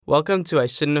Welcome to I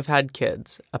Shouldn't Have Had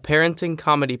Kids, a parenting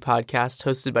comedy podcast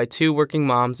hosted by two working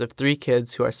moms of three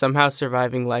kids who are somehow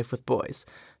surviving life with boys.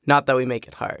 Not that we make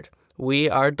it hard. We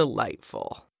are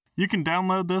delightful. You can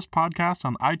download this podcast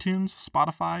on iTunes,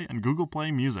 Spotify, and Google Play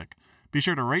Music. Be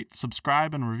sure to rate,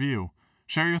 subscribe, and review.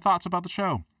 Share your thoughts about the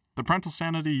show. The parental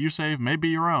sanity you save may be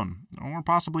your own, or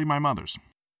possibly my mother's.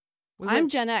 I'm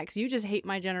Gen X. You just hate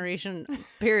my generation,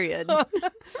 period. But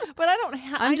I don't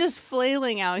I'm just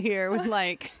flailing out here with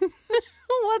like,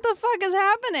 what the fuck is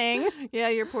happening? Yeah,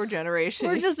 your poor generation.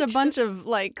 We're just a bunch of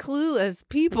like clueless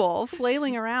people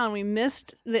flailing around. We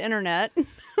missed the internet.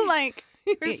 Like,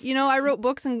 you know, I wrote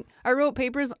books and I wrote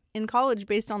papers in college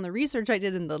based on the research I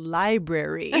did in the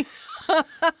library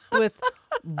with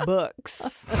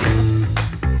books.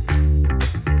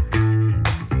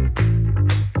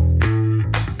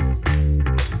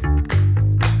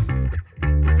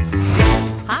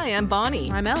 Hi, I'm Bonnie.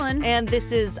 I'm Ellen. And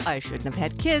this is I Shouldn't Have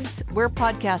Had Kids. We're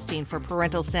podcasting for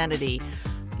parental sanity.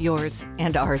 Yours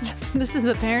and ours. This is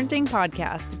a parenting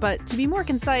podcast, but to be more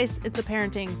concise, it's a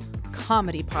parenting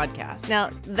comedy podcast.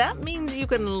 Now, that means you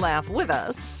can laugh with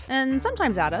us. And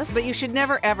sometimes at us. But you should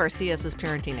never, ever see us as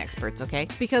parenting experts, okay?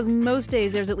 Because most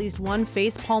days there's at least one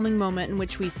face-palming moment in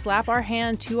which we slap our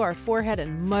hand to our forehead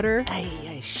and mutter,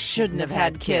 I shouldn't have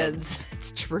had kids.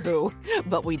 It's true,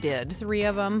 but we did. 3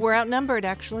 of them. We're outnumbered,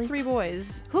 actually. 3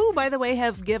 boys. Who, by the way,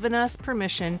 have given us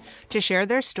permission to share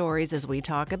their stories as we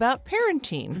talk about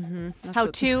parenting. Mm-hmm.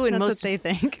 That's what they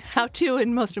think. How to,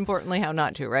 and most importantly, how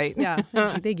not to, right? Yeah,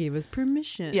 they gave us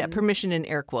permission. Yeah, permission in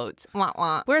air quotes. Wah,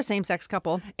 wah. We're a same-sex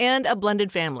couple. And a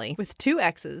blended family. With 2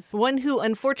 exes. One who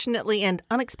unfortunately and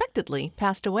unexpectedly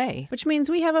passed away. Which means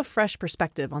we have a fresh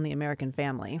perspective on the American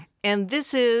family. And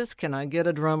this is, can I get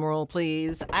a drum roll,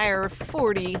 please, our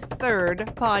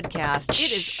 43rd podcast.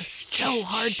 It is so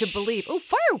hard to believe. Oh,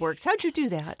 fireworks. How'd you do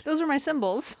that? Those are my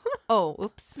symbols. Oh,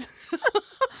 oops.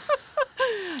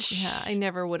 Yeah, I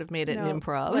never would have made it in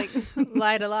improv. Like,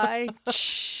 lie to lie.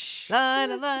 Lie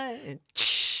to lie.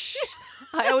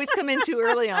 I always come in too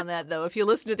early on that, though. If you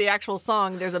listen to the actual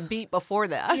song, there's a beat before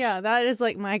that. Yeah, that is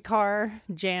like my car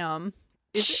jam.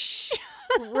 Is it?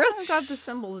 Really? I've got the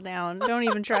cymbals down. Don't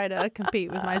even try to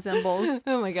compete with my cymbals.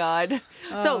 Oh, my God.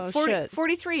 Oh, so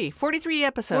 43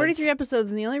 episodes. 43 episodes,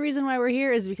 and the only reason why we're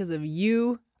here is because of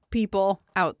you people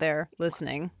out there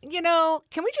listening. You know,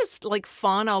 can we just like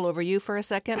fawn all over you for a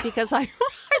second? Because I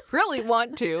really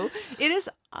want to. It is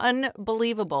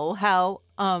unbelievable how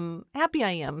happy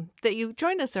I am that you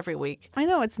join us every week. I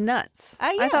know, it's nuts.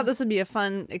 Yeah. I thought this would be a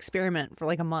fun experiment for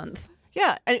like a month.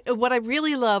 Yeah. What I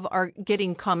really love are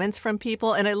getting comments from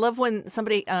people. And I love when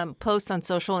somebody posts on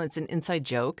social and it's an inside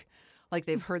joke. Like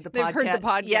they've heard the podcast. They've heard the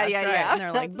podcast. Yeah. Right? And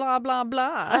they're like, blah, blah,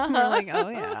 blah. And they're like, oh,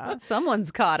 yeah,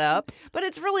 someone's caught up. But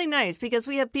it's really nice because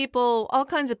we have people, all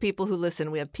kinds of people who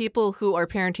listen. We have people who are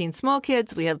parenting small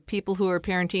kids. We have people who are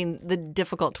parenting the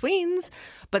difficult tweens,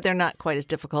 but they're not quite as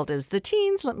difficult as the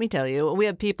teens, let me tell you. We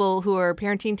have people who are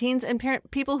parenting teens and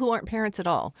people who aren't parents at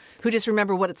all, who just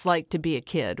remember what it's like to be a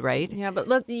kid, right? Yeah,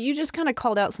 but you just kind of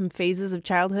called out some phases of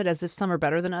childhood as if some are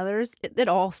better than others. It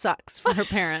all sucks for a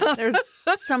parent. There's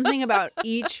something about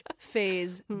each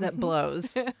phase that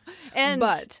blows.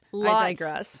 But lots I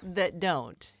digress. That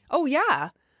don't. Oh, yeah.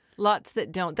 Lots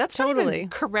that don't. That's totally not even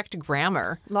correct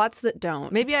grammar. Lots that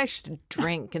don't. Maybe I should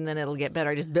drink and then it'll get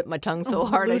better. I just bit my tongue so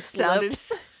hard I sounded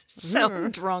so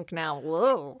drunk now.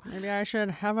 Whoa. Maybe I should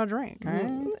have a drink.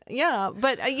 Right? Yeah,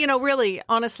 but really,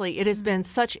 honestly, it has been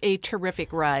such a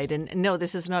terrific ride. And no,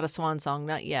 this is not a swan song,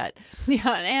 not yet.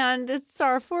 Yeah, and it's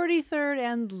our 43rd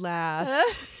and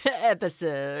last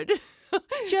episode.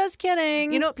 Just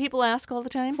kidding. You know what people ask all the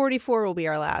time? 44 will be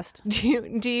our last.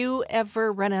 Do you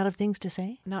ever run out of things to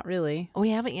say? Not really. We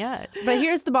haven't yet. But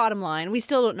here's the bottom line. We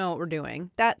still don't know what we're doing.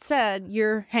 That said,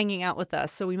 you're hanging out with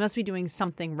us, so we must be doing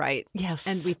something right. Yes.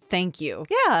 And we thank you.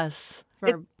 Yes.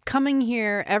 For coming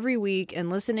here every week and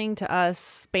listening to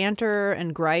us banter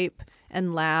and gripe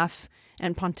and laugh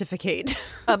and pontificate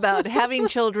about having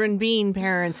children, being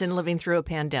parents, and living through a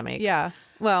pandemic. Yeah.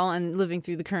 Well, and living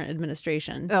through the current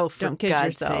administration. Oh, for don't kid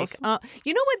God's yourself. sake!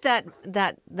 You know what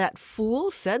that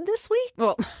fool said this week?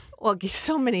 Well,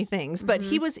 so many things. But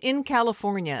he was in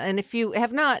California, and if you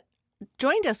have not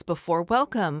joined us before,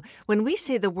 welcome. When we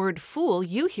say the word fool,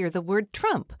 you hear the word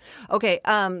Trump. Okay,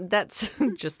 that's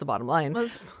just the bottom line.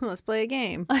 Let's play a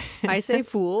game. I say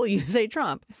fool, you say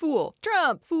Trump. Fool.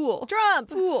 Trump. Fool.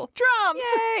 Trump. Fool. Trump.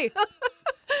 Yay!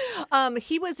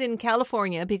 He was in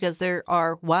California because there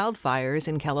are wildfires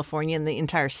in California, and the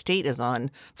entire state is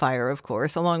on fire, of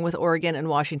course, along with Oregon and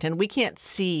Washington. We can't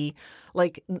see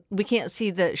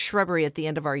the shrubbery at the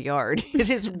end of our yard. It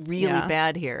is really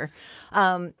bad here.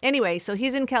 Anyway, so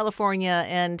he's in California,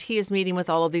 and he is meeting with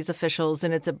all of these officials,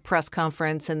 and it's a press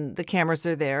conference, and the cameras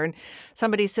are there. And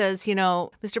somebody says,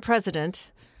 Mr.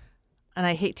 President, and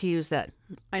I hate to use that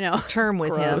term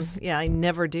with Gross. him. Yeah, I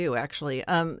never do, actually.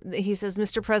 He says,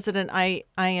 Mr. President, I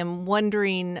am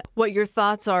wondering what your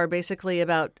thoughts are basically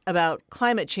about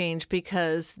climate change,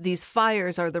 because these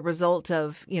fires are the result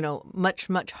of, much,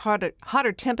 much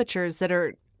hotter temperatures that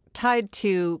are tied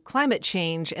to climate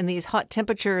change. And these hot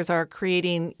temperatures are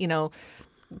creating,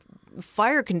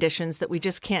 fire conditions that we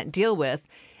just can't deal with.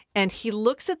 And he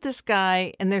looks at this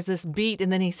guy, and there's this beat,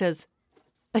 and then he says,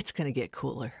 it's going to get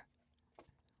cooler.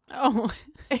 Oh,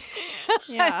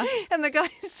 yeah. And the guy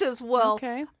says, well,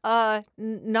 Okay.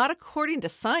 Not according to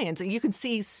science. And you can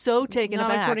see he's so taken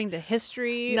Not aback. according to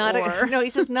history. No, he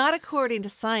says, not according to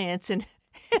science. And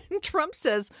Trump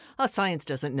says, science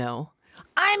doesn't know.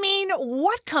 I mean,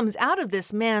 what comes out of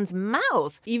this man's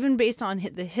mouth? Even based on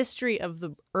the history of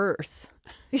the Earth,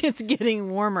 it's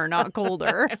getting warmer, not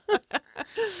colder.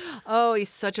 Oh, he's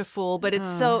such a fool. But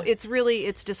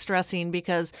it's distressing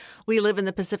because we live in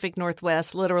the Pacific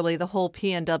Northwest, literally the whole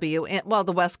PNW. And while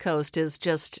the West Coast is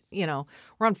just, we're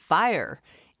on fire.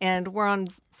 And we're on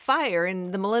fire.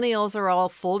 And the millennials are all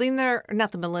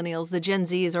not the millennials, the Gen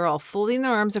Zs are all folding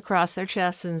their arms across their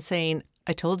chests and saying,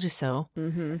 I told you so,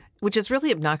 which is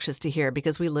really obnoxious to hear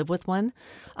because we live with one.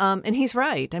 And he's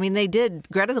right. I mean, they did.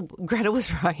 Greta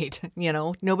was right.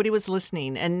 Nobody was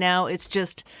listening. And now it's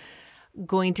just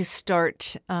going to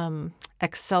start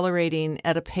accelerating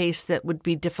at a pace that would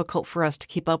be difficult for us to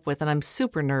keep up with. And I'm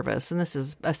super nervous. And this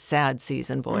is a sad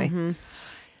season, boy. Mm-hmm.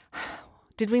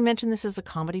 Did we mention this is a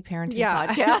comedy parenting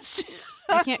podcast?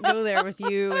 I can't go there with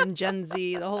you and Gen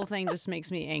Z. The whole thing just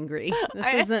makes me angry.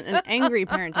 This isn't an angry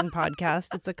parenting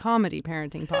podcast. It's a comedy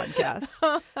parenting podcast.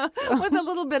 With a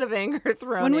little bit of anger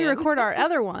thrown When in. we record our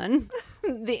other one,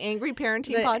 the angry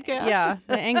parenting podcast? Yeah,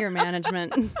 the anger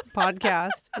management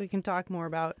podcast. We can talk more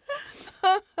about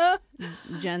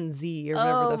Gen Z or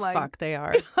whatever the fuck they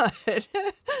are. God.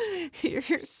 You're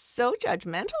so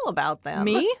judgmental about them.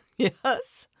 Me?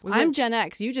 Yes. I'm Gen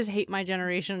X. You just hate my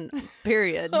generation,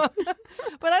 period. But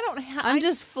I don't I'm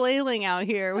just flailing out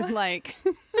here with like,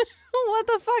 what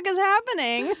the fuck is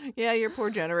happening? Yeah, your poor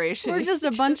generation. We're just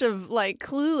a bunch of like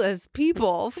clueless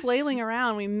people flailing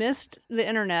around. We missed the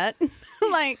internet.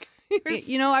 Like,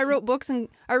 I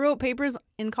wrote papers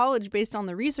in college based on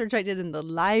the research I did in the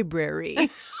library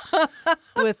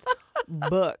with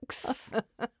books.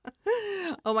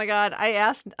 Oh my God. I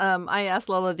asked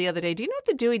Lola the other day, do you know what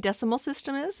the Dewey Decimal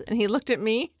System is? And he looked at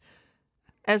me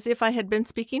as if I had been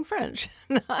speaking French.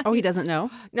 Oh, he doesn't know?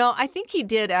 No, I think he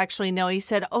did actually know. He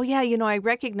said, oh yeah, I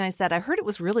recognize that. I heard it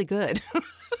was really good.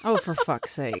 Oh, for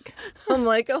fuck's sake. I'm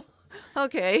like, oh,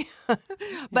 okay.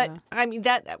 But I mean,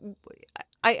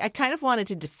 I kind of wanted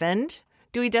to defend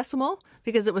Dewey Decimal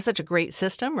because it was such a great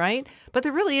system, right? But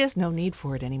there really is no need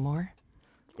for it anymore.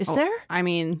 Is there? I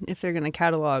mean, if they're going to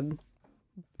catalog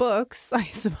books, I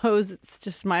suppose it's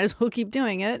just might as well keep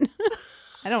doing it.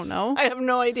 I don't know. I have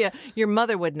no idea. Your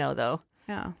mother would know, though.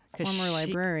 Yeah. Former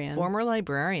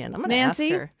librarian. I'm going to ask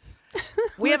her.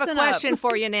 We have a question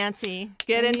for you, Nancy.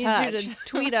 Get in touch. I need you to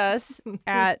tweet us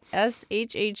at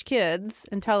SHHKids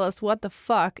and tell us what the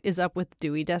fuck is up with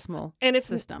Dewey Decimal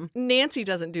System. Nancy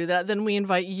doesn't do that, then we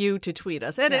invite you to tweet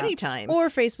us at any time. Or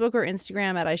Facebook or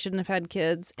Instagram at I Shouldn't Have Had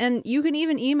Kids. And you can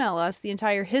even email us the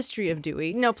entire history of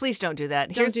Dewey. No, please don't do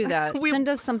that. Don't do that. Send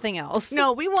us something else.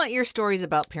 No, we want your stories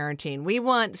about parenting. We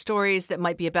want stories that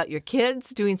might be about your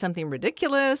kids doing something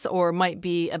ridiculous or might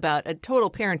be about a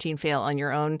total parenting fail on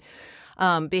your own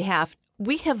behalf.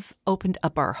 We have opened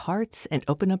up our hearts and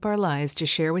opened up our lives to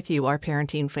share with you our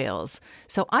parenting fails.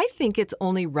 So I think it's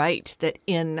only right that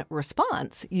in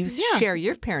response, you share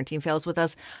your parenting fails with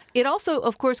us. It also,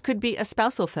 of course, could be a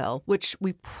spousal fail, which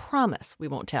we promise we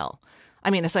won't tell. I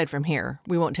mean, aside from here,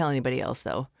 we won't tell anybody else,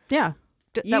 though. Yeah.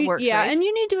 That works, yeah, right? and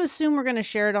you need to assume we're going to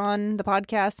share it on the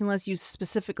podcast unless you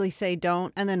specifically say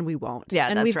don't, and then we won't. Yeah,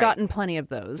 and that's we've right. gotten plenty of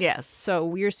those. Yes.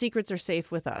 So your secrets are safe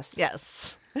with us.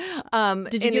 Yes.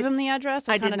 Did you give him the address?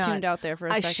 I did kind of tuned out there for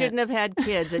a second. I shouldn't have had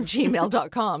kids at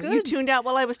gmail.com. You tuned out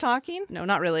while I was talking? No,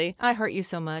 not really. I hurt you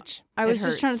so much. I was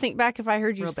just trying to think back if I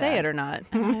heard you say bad. it or not.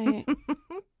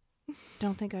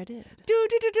 Don't think I did. Do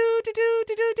do do do do do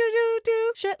do do do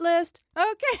do. Shit list.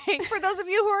 Okay, for those of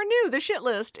you who are new, the shit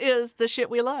list is the shit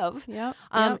we love. Yep.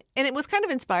 And it was kind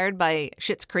of inspired by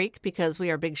Schitt's Creek because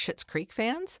we are big Schitt's Creek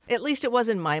fans. At least it was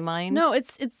in my mind. No, it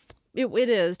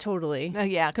is totally.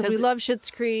 Yeah, Because we love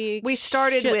Schitt's Creek. We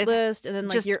started shit with list, and then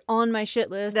like just- you're on my shit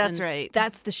list. That's and right.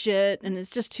 That's the shit, and it's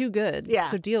just too good. Yeah.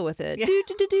 So deal with it. Yeah. Do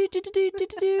do do do do do do do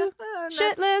do.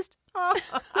 Shit list.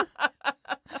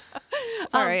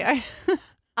 Sorry,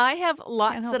 I have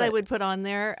lots help that I it. would put on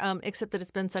there, except that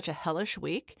it's been such a hellish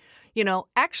week. You know,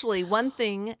 actually, one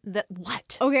thing that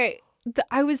what? Okay.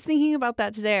 I was thinking about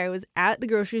that today. I was at the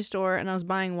grocery store and I was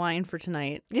buying wine for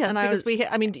tonight. Yes, and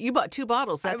because you bought 2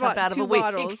 bottles. That's how bought bad of 2 a week.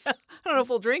 bottles. I don't know if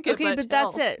we'll drink it. Okay, but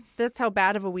that's it. That's how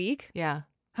bad of a week. Yeah.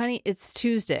 Honey, it's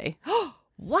Tuesday.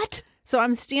 What? So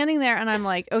I'm standing there and I'm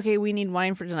like, okay, we need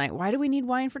wine for tonight. Why do we need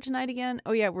wine for tonight again?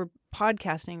 Oh, yeah, we're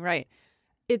podcasting, right?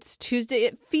 It's Tuesday.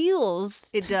 It feels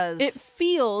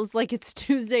like it's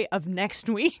Tuesday of next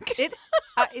week. It's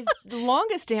the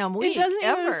longest damn week It doesn't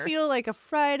ever. even feel like a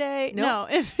Friday. Nope. No,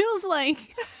 it feels like,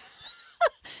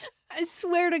 I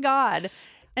swear to God.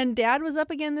 And Dad was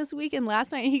up again this week, and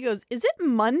last night he goes, "Is it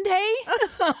Monday?"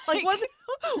 Like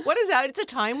what is that? It's a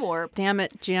time warp. Damn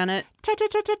it, Janet.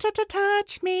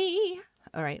 Touch me.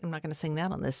 All right, I'm not going to sing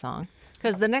that on this song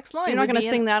because the next line. You're not would going to be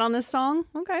sing that on this song?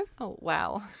 Okay. Oh,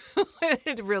 wow.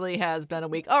 It really has been a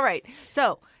week. All right.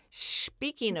 So,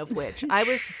 speaking of which, I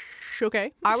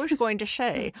was going to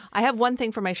say, I have one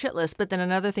thing for my shit list, but then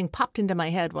another thing popped into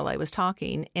my head while I was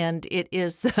talking. And it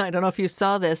is, I don't know if you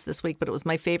saw this week, but it was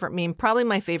my favorite meme, probably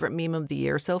my favorite meme of the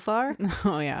year so far.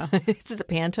 Oh, yeah. It's the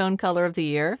Pantone color of the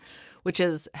year, which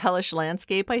is Hellish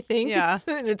Landscape, I think. Yeah.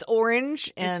 And it's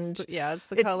orange and it's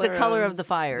the it's the color of the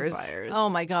fires. Oh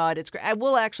my God, it's great. I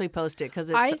will actually post it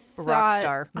because it's a rock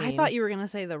star meme. I thought you were going to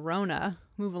say the Rona.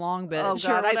 Move along, bitch. Oh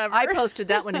God, or whatever. I posted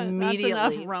that one immediately.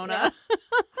 That's enough, Rona.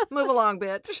 Move along,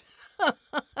 bitch.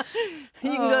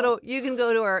 You can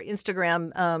go to our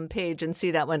Instagram page and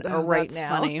see that one right that's now.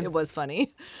 funny. It was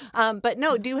funny. But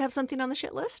no, do you have something on the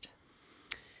shit list?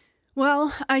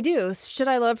 Well, I do. Shit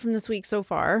I love from this week so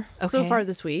far. So Okay. far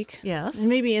this week. Yes. And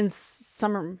maybe in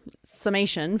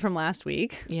summation from last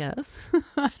week. Yes.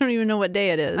 I don't even know what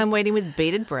day it is. I'm waiting with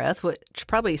bated breath, which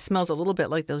probably smells a little bit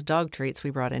like those dog treats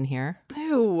we brought in here.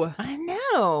 Ew. I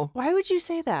know. Why would you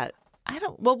say that? I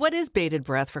don't. Well, what is bated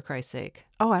breath, for Christ's sake?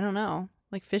 Oh, I don't know.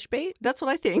 Like fish bait? That's what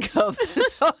I think of.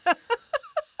 So,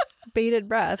 Baited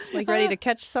breath. Like ready to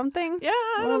catch something? yeah,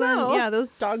 I Well, don't then, know. yeah,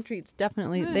 those dog treats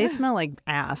definitely, they smell like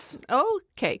ass,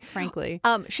 Okay. frankly.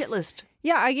 Shit list.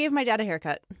 Yeah, I gave my dad a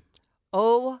haircut.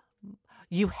 Oh,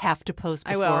 you have to post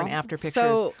I before will. and after pictures.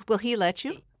 So- Will he let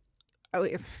you? Oh,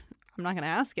 I'm not going to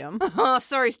ask him. Oh,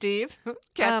 sorry, Steve.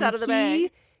 Cat's out of the bag.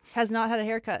 He has not had a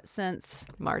haircut since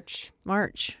March.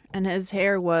 and his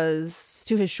hair was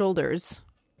to his shoulders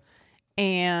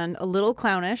and a little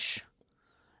clownish.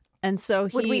 And so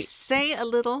Would we say a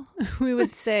little? we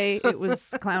would say it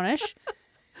was clownish.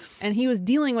 And he was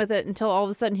dealing with it until all of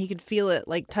a sudden he could feel it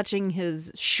like touching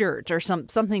his shirt or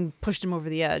something pushed him over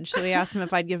the edge. So he asked him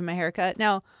if I'd give him a haircut.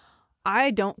 Now,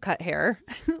 I don't cut hair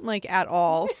like at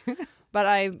all, but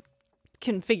I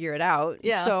can figure it out.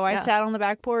 Yeah, So I yeah. sat on the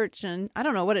back porch and I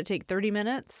don't know, what it take 30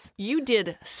 minutes? You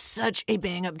did such a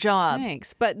bang up job.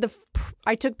 Thanks. But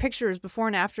I took pictures before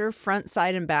and after, front,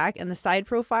 side, and back, and the side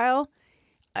profile.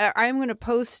 I'm going to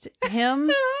post him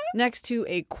next to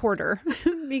a quarter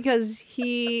because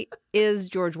he is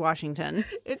George Washington.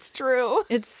 It's true.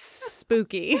 It's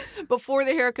spooky. Before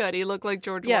the haircut, he looked like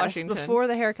George Yes, Washington. before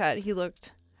the haircut, he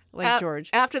looked like George.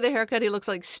 After the haircut, he looks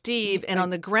like Steve, and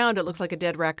on the ground, it looks like a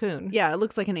dead raccoon. Yeah, it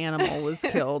looks like an animal was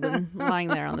killed and lying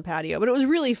there on the patio. But it was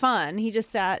really fun. He just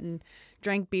sat and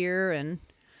drank beer and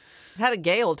Had a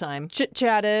gay old time.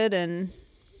 chit-chatted, and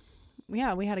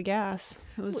yeah, we had a gas.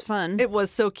 It was fun. It was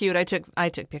so cute. I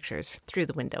took pictures through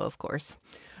the window, of course.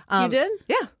 You did?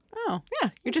 Yeah. Oh, Yeah.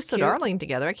 You're just so cute. darling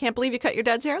together. I can't believe you cut your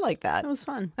dad's hair like that. that was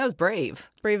fun. That was brave.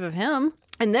 Brave of him.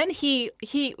 And then he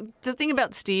the thing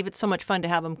about Steve, it's so much fun to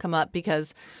have him come up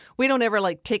because we don't ever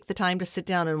like take the time to sit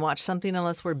down and watch something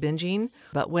unless we're binging.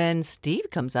 But when Steve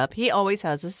comes up, he always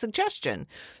has a suggestion.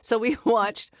 So we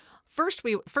watched first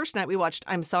night we watched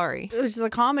I'm Sorry. It was just a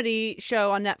comedy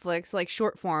show on Netflix, like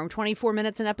short form, 24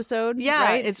 minutes an episode. Yeah,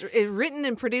 right? it's written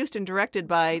and produced and directed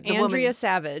by the Andrea woman.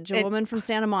 Savage, a And- woman from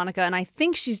Santa Monica, and I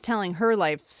think she's telling her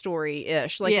life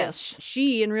story-ish. Like, Yes.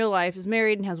 she in real life is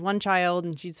married and has one child,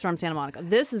 and she's from Santa Monica.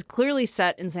 This is clearly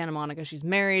set in Santa Monica. She's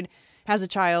married, has a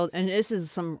child, and this is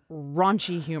some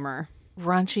raunchy humor.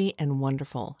 raunchy and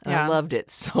wonderful. And I Yeah. loved it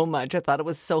so much. I thought it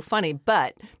was so funny,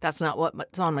 but that's not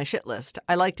what's on my shit list.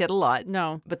 I liked it a lot.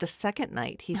 No. But the second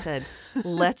night, he said,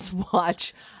 let's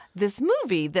watch this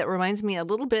movie that reminds me a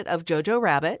little bit of Jojo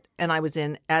Rabbit. And I was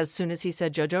in as soon as he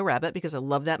said Jojo Rabbit because I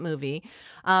love that movie.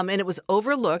 And it was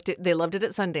overlooked. They loved it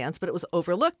at Sundance, but it was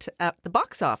overlooked at the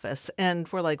box office.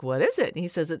 And we're like, what is it? And he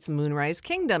says, it's Moonrise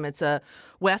Kingdom. It's a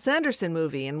Wes Anderson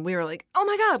movie. And we were like, oh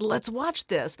my God, let's watch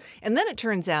this. And then it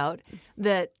turns out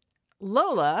that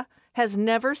Lola has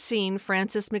never seen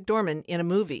Frances McDormand in a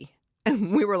movie.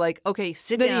 And we were like, okay,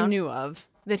 sit That down. he knew of.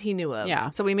 That he knew of. Yeah.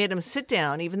 So we made him sit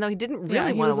down, even though he didn't really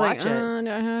he want was to watch like, it.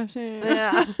 Do I have to?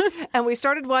 Yeah. And we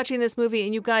started watching this movie,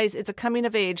 and you guys, it's a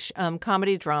coming-of-age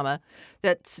comedy drama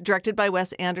that's directed by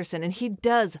Wes Anderson, and he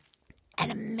does an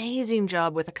amazing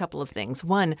job with a couple of things.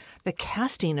 One, the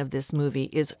casting of this movie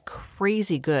is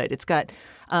crazy good. It's got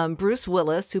Bruce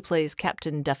Willis, who plays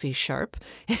Captain Duffy Sharp,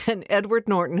 and Edward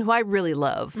Norton, who I really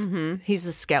love. Mm-hmm. He's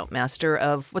the scoutmaster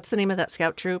of, what's the name of that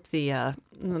scout troop? The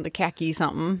khaki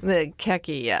something. The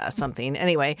Keki, yeah, something.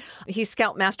 Anyway, he's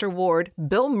Scoutmaster Ward.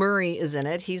 Bill Murray is in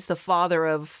it. He's the father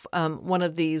of one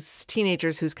of these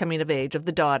teenagers who's coming of age, of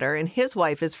the daughter. And his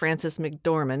wife is Frances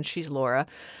McDormand. She's Laura.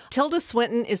 Tilda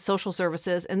Swinton is social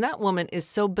services. And that woman is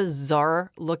so bizarre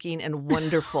looking and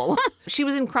wonderful. She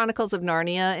was in Chronicles of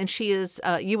Narnia. And she is,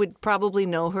 you would probably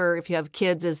know her if you have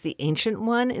kids, as the Ancient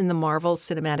One in the Marvel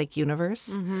Cinematic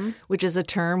Universe, which is a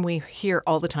term we hear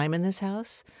all the time in this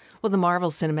house. Well, the Marvel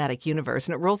Cinematic Universe,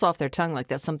 and it rolls off their tongue like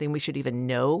that's something we should even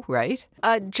know, right?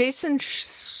 Jason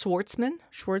Schwartzman.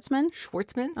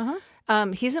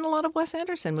 He's in a lot of Wes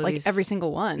Anderson movies. Like every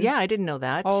single one. Yeah, I didn't know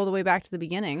that. All the way back to the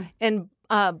beginning. And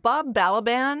Bob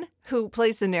Balaban, who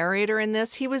plays the narrator in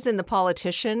this, he was in The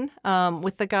Politician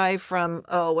with the guy from,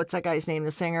 what's that guy's name?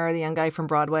 The singer, the young guy from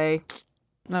Broadway.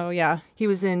 Oh, yeah. He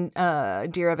was in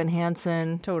Dear Evan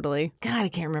Hansen. Totally. God, I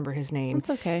can't remember his name. It's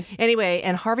okay. Anyway,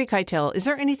 and Harvey Keitel. Is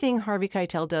there anything Harvey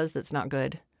Keitel does that's not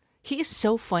good? He is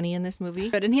so funny in this movie.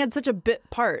 Good. And he had such a bit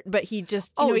part, but he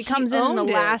just, Oh, he he comes in the owned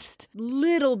it. last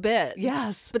little bit.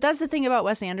 Yes. But that's the thing about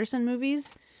Wes Anderson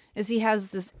movies is he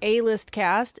has this A-list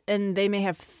cast and they may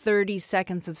have 30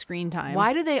 seconds of screen time.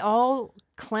 Why do they all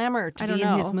clamor to I be don't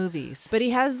in know. his movies? But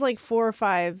he has like 4 or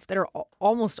 5 that are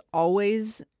almost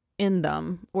always in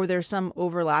them, or there's some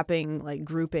overlapping like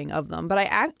grouping of them. But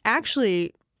I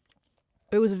actually,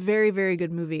 it was a very, very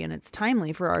good movie and it's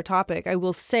timely for our topic. I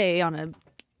will say on a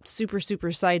super,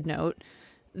 super side note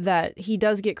that he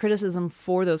does get criticism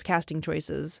for those casting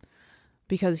choices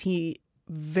because he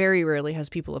very rarely has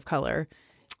people of color.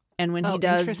 And when he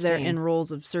does, they're interesting. in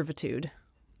roles of servitude.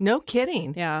 No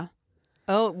kidding. Yeah.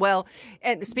 Oh, well,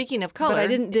 and speaking of color. But I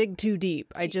didn't dig too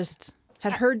deep. I just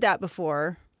had heard that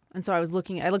before. And so I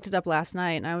looked it up last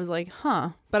night and I was like,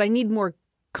 huh, but I need more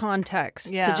context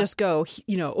to Yeah. just go,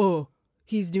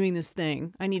 he's doing this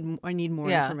thing. I need more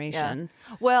information.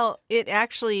 Yeah. Well, it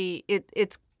actually,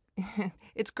 it's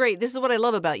it's great. This is what I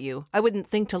love about you. I wouldn't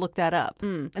think to look that up.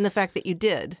 And the fact that you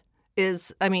did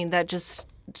is, I mean, that just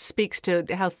speaks to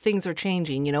how things are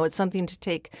changing. You know, it's something to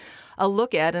take a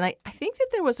look at. And I think that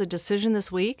there was a decision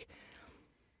this week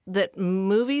that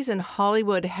movies in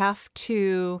Hollywood have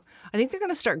to, I think they're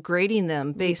going to start grading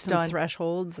them based Some on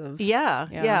thresholds of Yeah.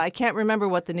 Yeah. I can't remember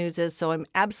what the news is, so I'm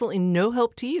absolutely no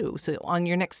help to you. So on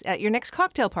your next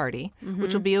cocktail party,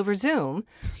 which will be over Zoom,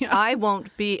 I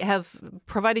won't have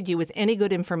provided you with any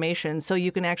good information, so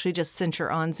you can actually just, since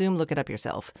you're on Zoom, look it up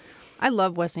yourself. I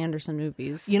love Wes Anderson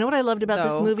movies. You know what I loved about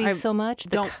this Though, movie I so much?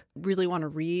 Don't really want to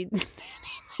read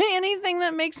anything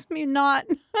that makes me not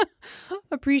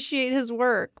appreciate his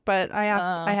work, but I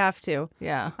have to.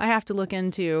 Yeah. I have to look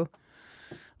into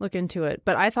it.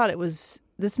 But I thought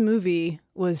this movie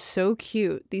was so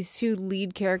cute. These 2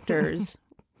 lead characters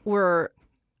were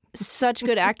such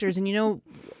good actors. And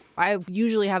I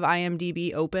usually have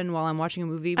IMDb open while I'm watching a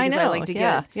movie because I like to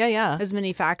get as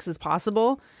many facts as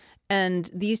possible. And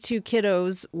these 2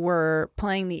 kiddos were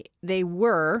playing they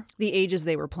were the ages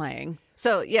they were playing.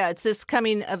 So, yeah, it's this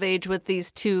coming of age with these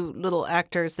 2 little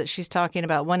actors that she's talking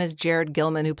about. One is Jared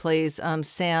Gilman, who plays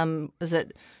Sam, is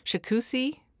it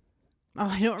Shakusi? Oh,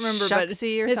 I don't remember,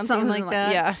 Shucksy or it's something like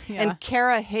that. Yeah. And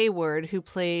Kara Hayward, who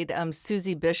played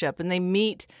Susie Bishop, and they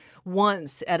meet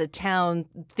once at a town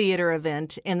theater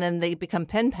event, and then they become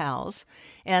pen pals.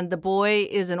 And the boy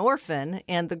is an orphan,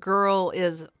 and the girl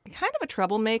is kind of a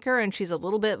troublemaker, and she's a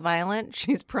little bit violent.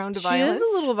 She's prone to violence. She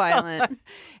is a little violent.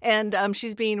 And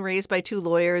she's being raised by 2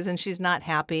 lawyers, and she's not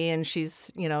happy, and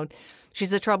she's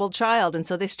a troubled child. And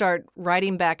so they start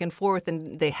writing back and forth,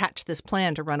 and they hatch this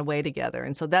plan to run away together.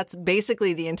 And so that's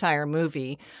basically the entire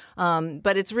movie.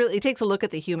 But it takes a look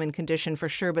at the human condition for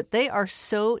sure. But they are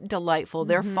so delightful.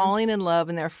 They're falling in love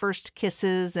in their first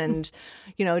kisses, and,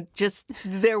 just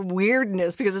their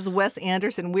weirdness, because it's Wes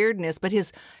Anderson weirdness. But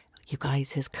his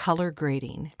color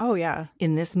grading Oh, yeah.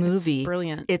 in this movie, It's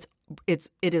brilliant.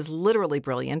 It is literally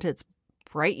brilliant. It's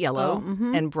bright yellow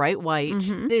and bright white.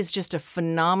 It is just a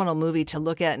phenomenal movie to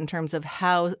look at in terms of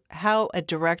how a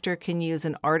director can use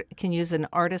an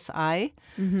artist's eye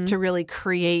to really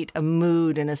create a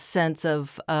mood and a sense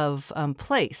of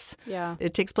place. Yeah.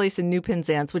 It takes place in New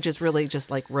Penzance, which is really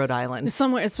just like Rhode Island. It's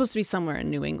supposed to be somewhere in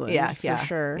New England. For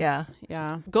sure. Yeah.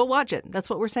 Yeah. Go watch it. That's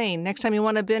what we're saying. Next time you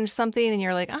want to binge something and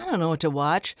you're like, I don't know what to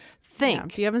watch, think. Yeah.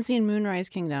 If you haven't seen Moonrise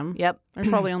Kingdom, Yep. there's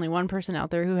probably only one person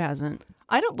out there who hasn't.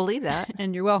 I don't believe that.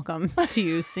 And you're welcome to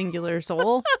you, singular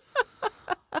soul.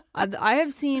 I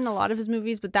have seen a lot of his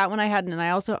movies, but that one I hadn't. And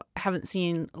I also haven't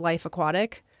seen Life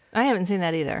Aquatic, I haven't seen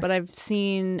that either. but I've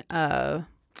seen a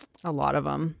lot of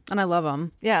them, and I love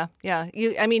them. Yeah.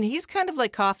 He's kind of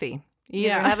like coffee. You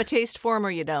either Yeah. have a taste for him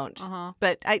or you don't.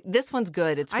 But this one's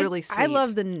good. It's really sweet. I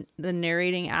love the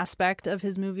narrating aspect of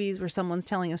his movies where someone's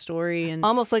telling a story and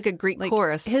Almost like a Greek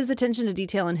chorus. his attention to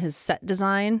detail in his set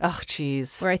design, Oh,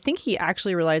 jeez. where I think he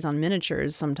actually relies on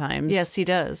miniatures sometimes. Yes, he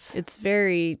does. It's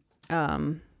very, I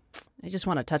just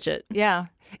want to touch it. Yeah.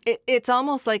 It's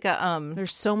almost like a...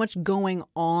 There's so much going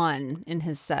on in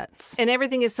his sets. And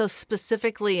everything is so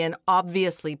specifically and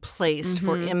obviously placed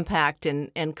for impact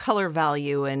and color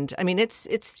value. And I mean, it's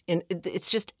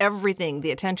just everything.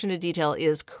 The attention to detail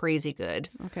is crazy good.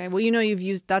 Okay. Well,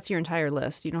 that's your entire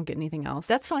list. You don't get anything else.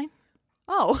 That's fine.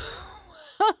 Oh.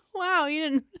 Wow. You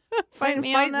didn't fight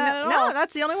me on that at all. No,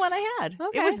 that's the only one I had. It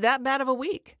Okay. was that bad of a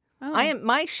week. Oh.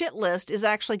 My shit list is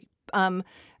actually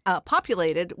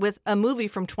populated with a movie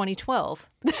from 2012.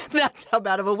 That's how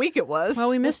bad of a week it was. Well,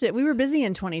 we missed it. We were busy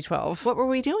in 2012. What were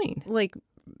we doing? Like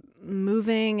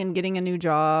moving and getting a new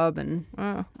job and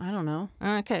I don't know.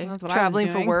 Okay. That's what Traveling I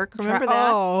was for doing. work. Remember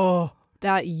that? Oh,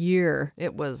 that year.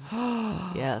 It was,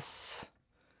 yes.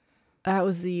 That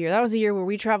was the year. That was the year where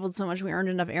we traveled so much we earned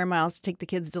enough air miles to take the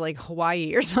kids to like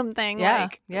Hawaii or something. Yeah.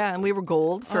 Like, Yeah. And we were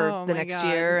gold for Oh, the my next God.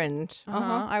 year. And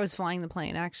I was flying the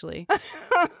plane, actually.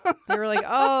 They were like,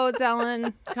 oh, it's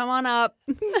Ellen. Come on up.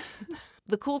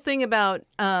 the cool thing about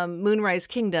Moonrise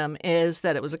Kingdom is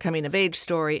that it was a coming-of-age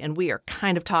story, and we are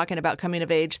kind of talking about coming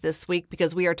of age this week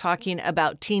because we are talking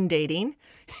about teen dating.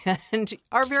 And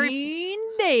our Teen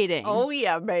dating. Oh,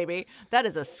 yeah, baby. That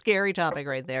is a scary topic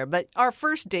right there. But our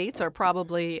first dates are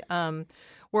probably,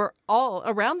 we're all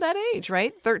around that age,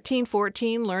 right? 13,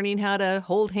 14, learning how to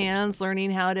hold hands,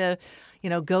 learning how to,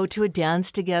 go to a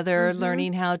dance together,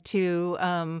 learning how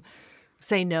to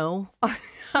say no,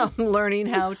 learning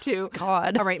how to.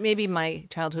 God. All right, maybe my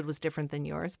childhood was different than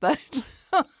yours, but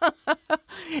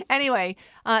anyway,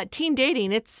 teen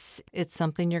dating, it's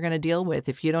something you're going to deal with.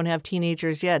 If you don't have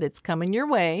teenagers yet, it's coming your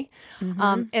way.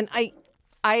 And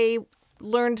I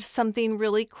learned something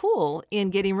really cool in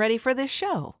getting ready for this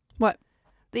show, What?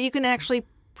 that you can actually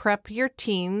prep your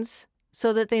teens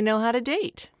so that they know how to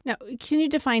date. Now, can you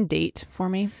define date for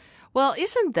me? Well,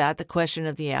 isn't that the question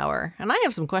of the hour? And I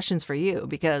have some questions for you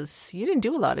because you didn't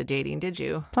do a lot of dating, did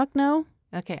you? Fuck no.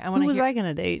 Okay, I Who want to was hear. I going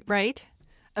to date? Right?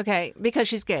 Okay, because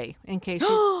she's gay. In case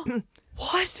you.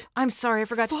 What? I'm sorry, I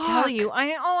forgot to tell you.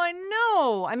 I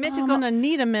know. I meant to I'm go. going to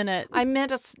need a minute. I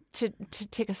meant us to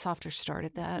take a softer start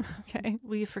at that. Okay.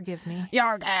 Will you forgive me?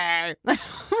 You're gay.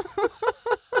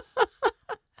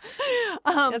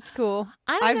 That's cool.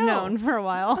 I don't I've know. known for a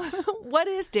while. What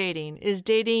is dating? Is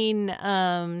dating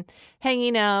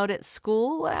hanging out at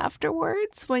school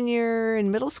afterwards when you're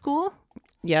in middle school?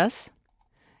 Yes.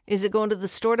 Is it going to the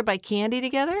store to buy candy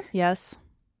together? Yes.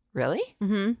 Really?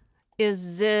 Mm-hmm.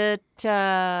 Is it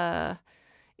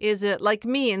like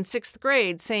me in 6th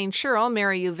grade saying, "Sure, I'll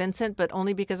marry you, Vincent," but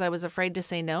only because I was afraid to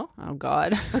say no? Oh,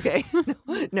 God. Okay.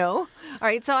 No. All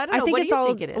right. So I don't know. What do you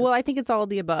think it is? Well, I think it's all of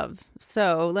the above.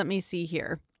 So let me see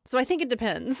here. So I think it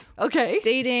depends. Okay.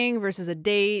 Dating versus a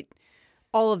date,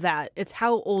 all of that. It's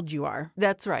how old you are.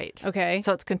 That's right. Okay.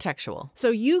 So it's contextual. So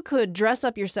you could dress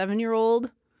up your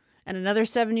 7-year-old and another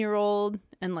 7-year-old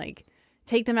and like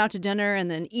take them out to dinner and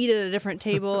then eat at a different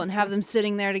table and have them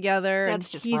sitting there together. That's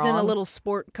and just he's in a wrong. little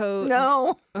sport coat.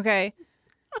 No. Okay.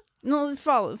 No,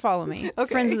 follow me.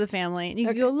 Okay. Friends of the family. And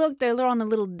you go, look, they're on a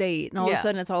little date. And all of Yeah. a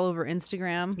sudden it's all over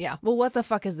Instagram. Yeah. Well, what the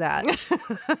fuck is that?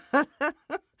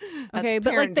 Okay,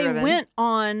 but like they parent-driven. went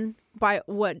on by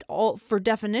what all for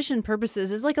definition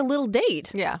purposes is like a little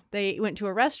date. Yeah. They went to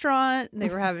a restaurant. They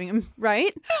were having,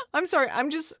 right? I'm sorry.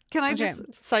 Can I Okay. just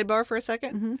sidebar for a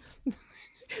second? Mm-hmm.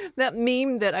 That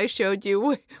meme that I showed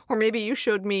you, or maybe you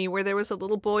showed me, where there was a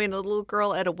little boy and a little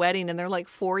girl at a wedding, and they're like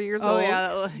 4 years Oh, old,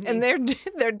 yeah. and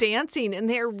they're dancing, and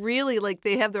they're really like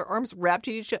they have their arms wrapped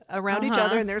around each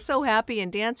other, and they're so happy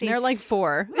and dancing. They're like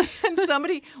 4. And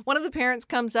one of the parents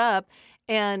comes up,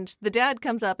 and the dad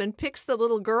comes up and picks the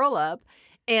little girl up,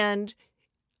 and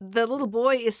the little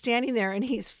boy is standing there, and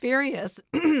he's furious.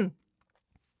 The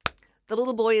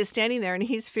little boy is standing there, and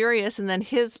he's furious, and then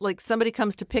somebody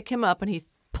comes to pick him up, and he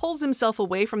pulls himself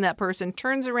away from that person,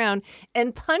 turns around,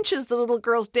 and punches the little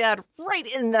girl's dad right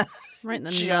in the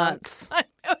junk. nuts. It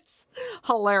was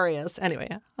hilarious. Anyway,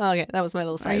 okay, that was my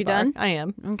little sidebar. Are you done? I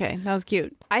am. Okay, that was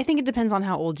cute. I think it depends on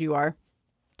how old you are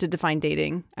to define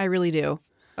dating. I really do.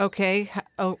 Okay.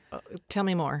 Tell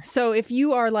me more. So if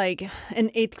you are like an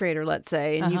 8th grader, let's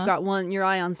say, and you've got your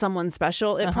eye on someone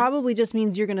special, it probably just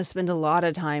means you're going to spend a lot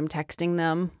of time texting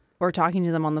them or talking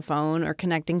to them on the phone or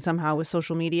connecting somehow with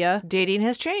social media. Dating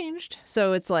has changed.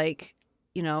 So it's like,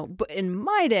 but in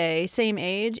my day, same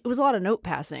age, it was a lot of note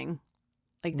passing.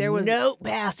 Like there was note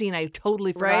passing. I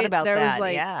totally forgot right about there that. was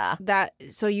like yeah. that.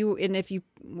 So if you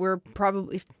were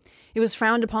probably, it was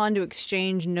frowned upon to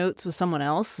exchange notes with someone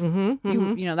else.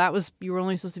 Mm-hmm, you were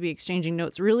only supposed to be exchanging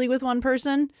notes really with one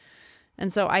person.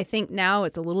 And so I think now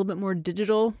it's a little bit more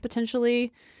digital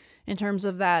potentially in terms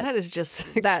of that. That is just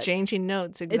exchanging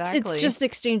notes. Exactly. It's just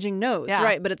exchanging notes, Yeah.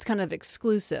 right? But it's kind of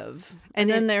exclusive. And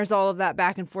then there's all of that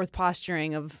back and forth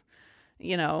posturing of,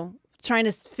 trying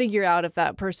to figure out if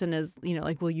that person is,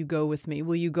 like, will you go with me?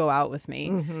 Will you go out with me?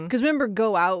 Because remember,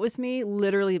 go out with me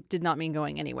literally did not mean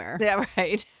going anywhere. Yeah,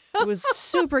 right. It was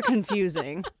super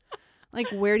confusing. Like,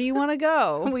 where do you want to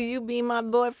go? Will you be my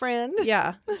boyfriend?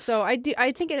 Yeah. So I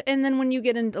think and then when you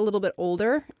get a little bit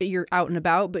older, you're out and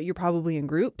about, but you're probably in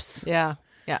groups. Yeah.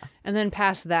 Yeah. And then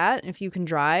past that, if you can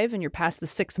drive and you're past the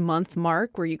 6-month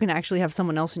mark where you can actually have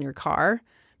someone else in your car,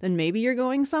 then maybe you're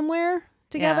going somewhere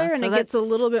together. Yeah, and so it gets a that's-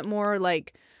 little bit more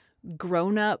like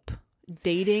grown up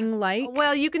dating like.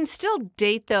 Well, you can still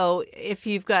date though if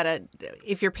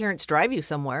your parents drive you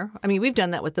somewhere. I mean, we've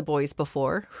done that with the boys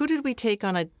before. Who did we take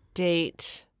on a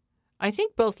date? I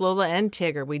think both Lola and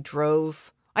Tigger. We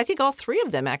drove. I think all 3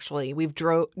 of them actually. We've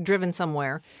driven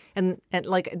somewhere and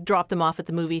like dropped them off at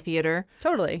the movie theater.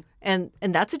 Totally. And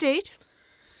that's a date.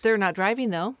 They're not driving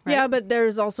though, right? Yeah, but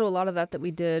there's also a lot of that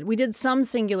we did. We did some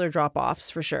singular drop-offs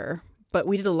for sure, but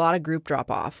we did a lot of group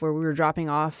drop-off where we were dropping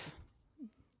off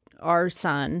our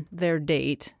son, their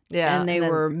date, Yeah, and they and then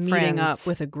were meeting friends. up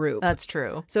with a group. That's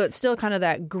true. So it's still kind of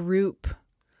that group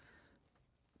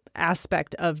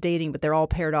aspect of dating, but they're all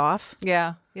paired off.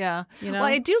 Yeah, yeah. You know? Well,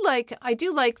 I do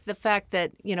like the fact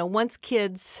that, once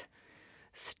kids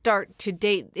start to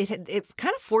date, it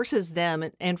kind of forces them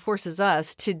and forces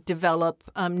us to develop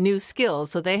new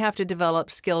skills. So they have to develop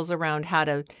skills around how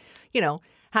to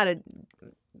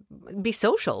be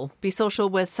social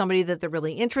with somebody that they're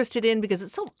really interested in, because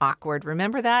it's so awkward.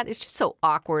 Remember that? It's just so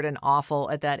awkward and awful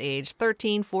at that age.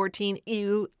 13, 14,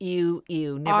 ew,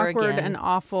 never Awkward again. and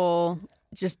awful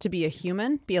just to be a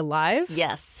human, be alive.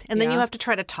 Yes. And then Yeah. you have to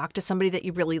try to talk to somebody that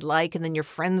you really like, and then your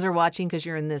friends are watching because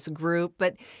you're in this group.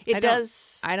 But it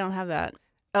does. I don't have that.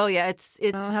 Oh, yeah. It's.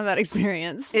 I don't have that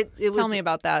experience. It Tell was- me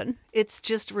about that. It's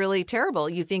just really terrible.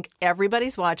 You think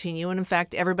everybody's watching you, and in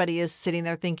fact, everybody is sitting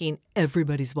there thinking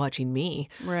everybody's watching me.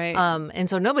 Right. And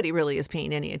so nobody really is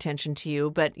paying any attention to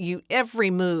you. But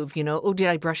every move, oh, did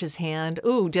I brush his hand?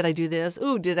 Oh, did I do this?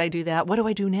 Oh, did I do that? What do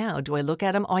I do now? Do I look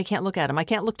at him? Oh, I can't look at him. I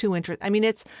can't look too interested. I mean,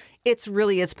 it's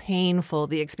painful.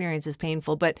 The experience is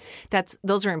painful, but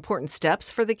those are important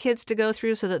steps for the kids to go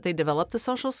through so that they develop the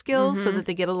social skills, so that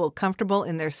they get a little comfortable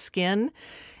in their skin.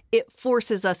 It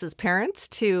forces us as parents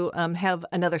to have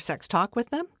another sex talk with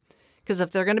them. Because if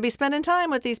they're going to be spending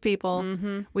time with these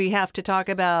people, we have to talk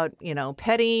about,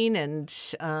 petting and,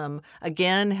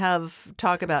 again,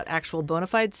 talk about actual bona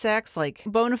fide sex. Like,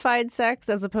 Bona fide sex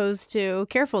as opposed to,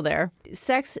 careful there.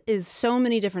 Sex is so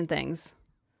many different things,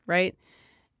 right?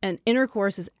 And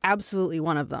intercourse is absolutely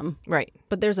one of them. right.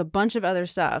 But there's a bunch of other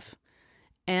stuff.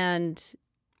 And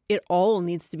it all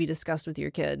needs to be discussed with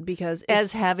your kid because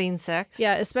As having sex.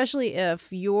 yeah, especially if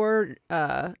you're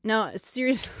now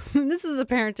seriously, this is a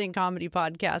parenting comedy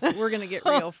podcast, but we're gonna get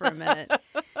real for a minute.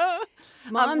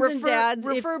 Moms and dads,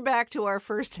 refer back to our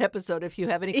first episode if you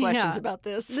have any questions about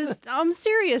this. I'm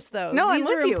serious though. No, these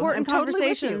I'm are with you. important I'm totally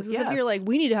with you. conversations. Yes. If you're like,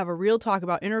 we need to have a real talk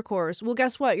about intercourse. Well,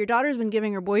 guess what? Your daughter's been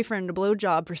giving her boyfriend a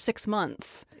blowjob for 6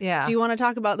 months. Yeah. Do you want to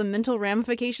talk about the mental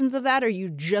ramifications of that? Or are you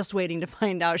just waiting to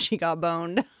find out she got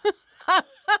boned?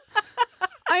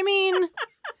 I mean,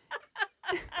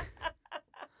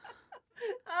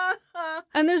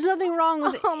 and there's nothing wrong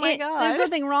with Oh my God. There's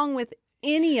nothing wrong with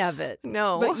any of it.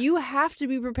 No. But you have to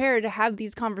be prepared to have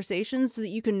these conversations so that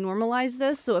you can normalize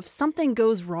this. So if something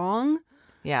goes wrong,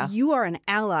 Yeah. you are an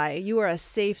ally. You are a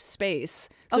safe space.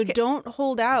 So Okay. don't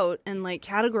hold out and like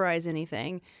categorize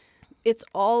anything. It's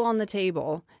all on the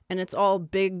table, and it's all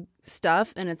big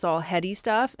stuff, and it's all heady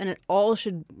stuff, and it all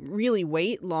should really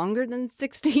wait longer than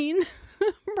 16.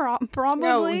 Probably.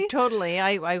 No, totally.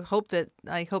 I hope that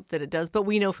it does, but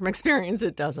we know from experience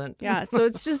it doesn't. Yeah, so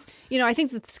it's just, I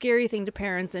think the scary thing to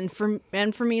parents and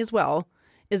for me as well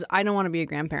is I don't want to be a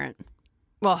grandparent.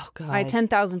 Oh God. I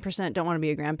 10,000% don't want to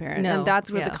be a grandparent. No, And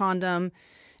that's where the yeah. condom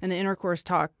and the intercourse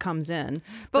talk comes in.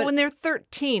 But when they're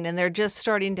 13 and they're just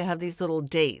starting to have these little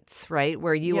dates, right,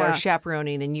 where you Yeah. are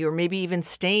chaperoning and you're maybe even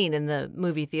staying in the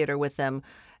movie theater with them,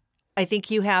 I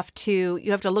think you have to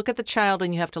look at the child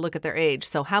and you have to look at their age.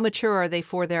 So how mature are they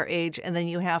for their age? And then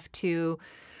you have to,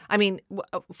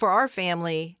 for our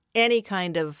family, any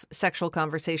kind of sexual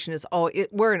conversation is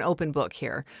we're an open book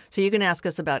here. So you can ask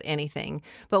us about anything.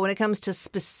 But when it comes to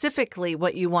specifically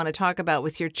what you want to talk about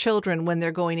with your children when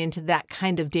they're going into that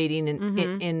kind of dating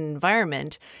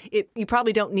environment, you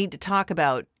probably don't need to talk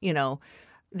about,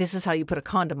 this is how you put a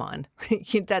condom on.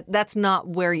 That's not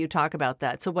where you talk about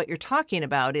that. So what you're talking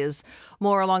about is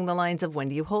more along the lines of when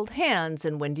do you hold hands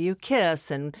and when do you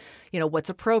kiss and, what's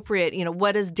appropriate.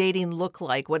 What does dating look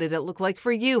like? What did it look like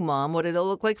for you, Mom? What did it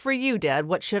look like for you, Dad?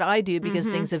 What should I do because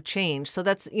things have changed? So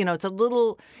that's,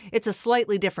 it's a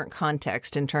slightly different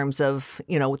context in terms of,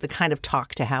 the kind of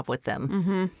talk to have with them.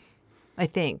 Mm-hmm. I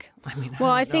think.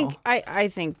 I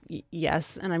think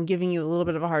yes, and I'm giving you a little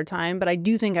bit of a hard time, but I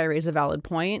do think I raise a valid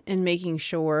point in making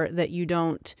sure that you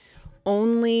don't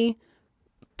only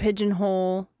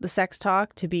pigeonhole the sex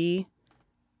talk to be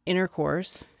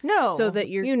intercourse. No. So that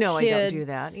your I don't kid- do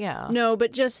that. Yeah. No,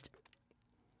 but just,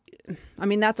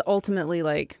 that's ultimately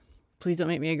like, please don't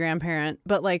make me a grandparent,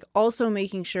 but like also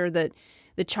making sure that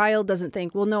the child doesn't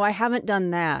think, well, no, I haven't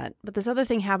done that, but this other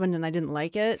thing happened and I didn't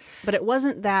like it, but it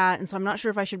wasn't that, and so I'm not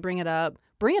sure if I should bring it up.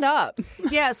 Bring it up.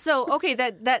 Yeah. So, okay,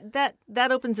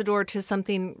 that opens the door to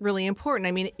something really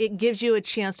important. It gives you a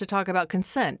chance to talk about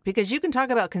consent, because you can talk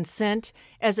about consent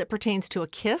as it pertains to a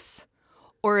kiss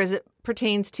or as it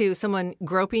pertains to someone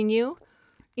groping you,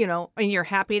 and you're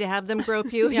happy to have them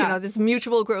grope you, Yeah. this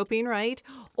mutual groping, right?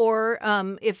 Or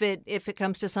if it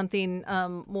comes to something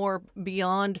more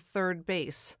beyond third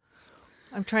base.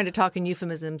 I'm trying to talk in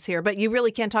euphemisms here, but you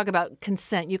really can't talk about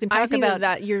consent. You can talk I think about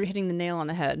that you're hitting the nail on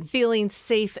the head. feeling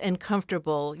safe and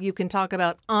comfortable. You can talk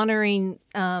about honoring,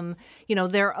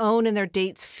 their own and their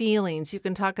date's feelings. You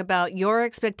can talk about your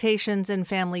expectations and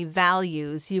family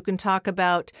values. You can talk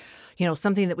about,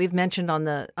 something that we've mentioned on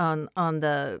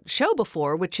the show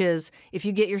before, which is if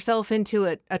you get yourself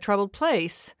into a troubled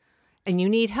place and you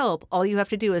need help, all you have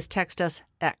to do is text us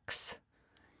X,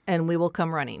 and we will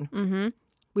come running. Mm-hmm.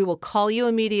 We will call you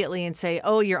immediately and say,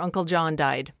 "Oh, your Uncle John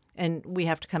died, and we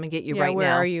have to come and get you right where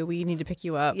now." are you? We need to pick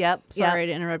you up. Yep. Sorry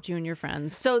to interrupt you and your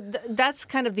friends. So that's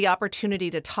kind of the opportunity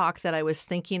to talk that I was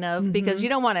thinking of, because you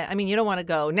don't want to. You don't want to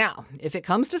go now. If it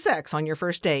comes to sex on your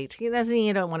first date, you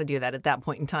don't want to do that at that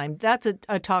point in time. That's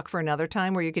a talk for another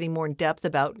time where you're getting more in depth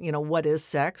about what is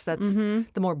sex. That's the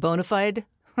more bona fide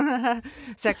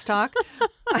sex talk.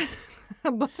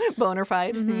 Boner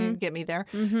fide. You get me there.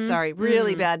 Sorry,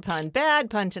 really bad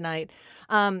pun tonight.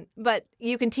 But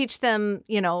you can teach them,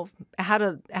 how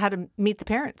to meet the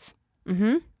parents.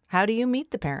 Mm-hmm. How do you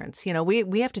meet the parents?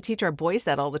 We have to teach our boys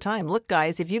that all the time. Look,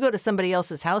 guys, if you go to somebody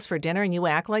else's house for dinner and you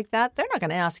act like that, they're not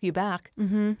going to ask you back.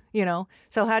 Mm-hmm.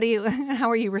 So how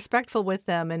are you respectful with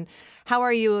them, and how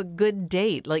are you a good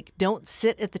date? Like, don't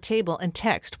sit at the table and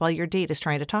text while your date is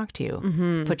trying to talk to you.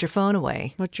 Mm-hmm. Put your phone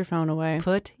away. Put your phone away.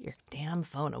 Put your damn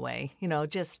phone away.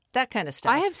 Just that kind of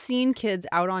stuff. I have seen kids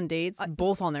out on dates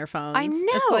both on their phones. I know.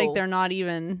 It's like they're not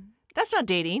even. That's not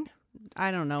dating.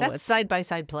 I don't know. That's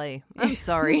side-by-side play. I'm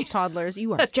sorry. Toddlers,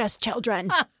 you are just children.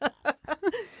 But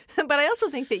I also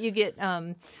think that you get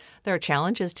there are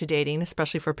challenges to dating,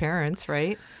 especially for parents,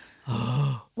 right?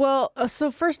 Well,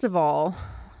 so first of all,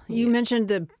 you mentioned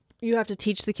that you have to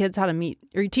teach the kids how to meet,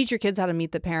 or you teach your kids how to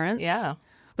meet the parents. Yeah.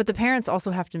 But the parents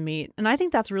also have to meet. And I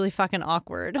think that's really fucking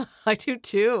awkward, I do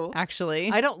too.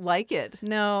 actually. I don't like it.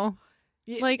 No.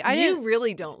 Like I you didn't.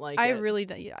 really don't like I it. really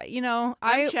don't. Yeah, you know,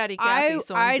 I'm Chatty Cathy,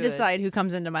 so I'm I good. decide who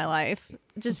comes into my life.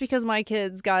 Just because my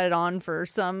kids got it on for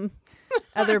some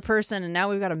other person, and now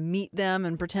we've got to meet them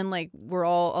and pretend like we're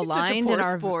all You're such a aligned poor in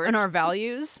our sport. in our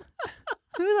values.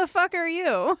 Who the fuck are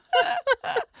you?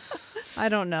 I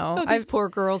don't know. Oh, these poor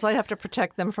girls. I have to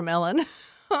protect them from Ellen.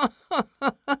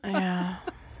 Yeah.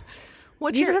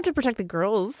 What's You your... don't have to protect the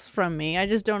girls from me. I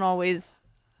just don't always.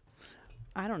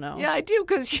 I don't know. Yeah, I do,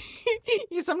 because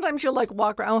you sometimes you'll like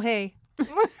walk around. Oh, hey.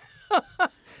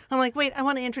 I'm like, wait, I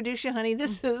want to introduce you, honey.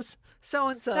 This is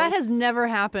so-and-so. That has never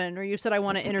happened where you said I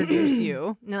want to introduce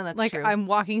you. No, that's like true. I'm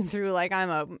walking through like I'm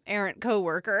a errant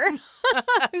coworker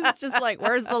who's just like,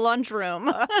 where's the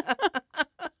lunchroom?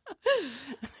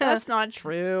 That's not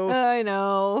true. I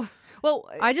know. Well,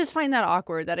 I just find that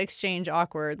awkward, that exchange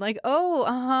awkward. Like, oh,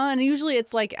 and usually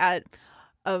it's like at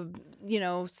a,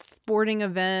 sporting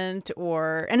event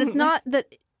and it's not that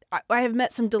I have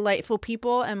met some delightful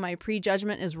people and my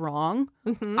prejudgment is wrong.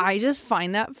 Mm-hmm. I just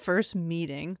find that first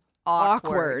meeting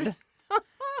awkward.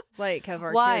 Like, have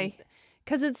our Why?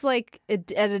 Because it's like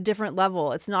at a different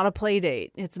level. It's not a play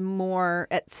date. It's more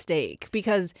at stake.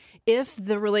 Because if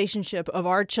the relationship of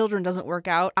our children doesn't work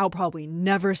out, I'll probably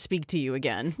never speak to you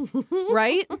again.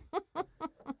 Right?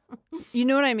 You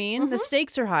know what I mean? The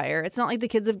stakes are higher. It's not like the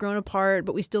kids have grown apart,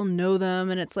 but we still know them.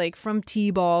 And it's like from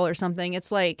T-ball or something.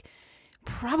 It's like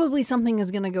probably something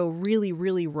is going to go really,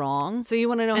 really wrong. so you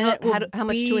want to know And it will how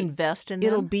much to invest in them?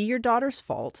 It'll be your daughter's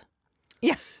fault.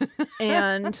 Yeah.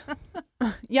 And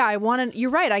yeah, I want to.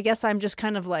 You're right. I guess I'm just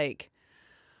kind of like,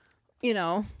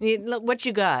 Look, what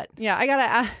you got? yeah, I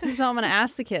got to. So I'm going to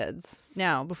ask the kids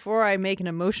now, before I make an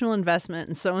emotional investment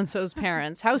in so and so's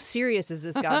parents, how serious is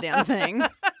this goddamn thing?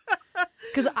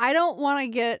 Because I don't want to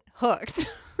get hooked.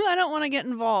 I don't want to get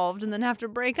involved and then have to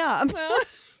break up.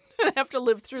 Have to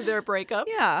live through their breakup.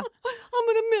 Yeah. I'm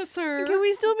going to miss her. Can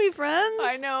we still be friends?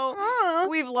 I know.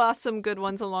 We've lost some good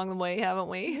ones along the way, haven't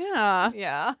we? Yeah.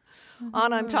 Yeah.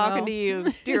 Anna, I'm talking to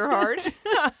you, dear heart.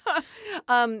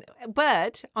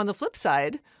 But on the flip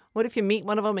side, what if you meet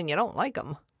one of them and you don't like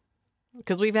them?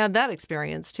 Because we've had that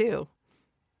experience too.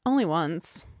 Only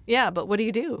once. Yeah, but what do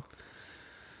you do?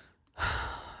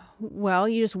 Well,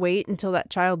 you just wait until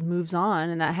that child moves on,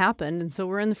 and that happened, and so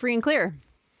we're in the free and clear.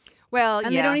 Well,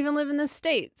 And they don't even live in this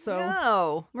state, so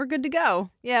No. we're good to go.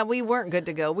 Yeah, we weren't good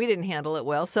to go. We didn't handle it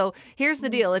well. So here's the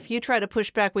deal. If you try to push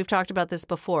back, we've talked about this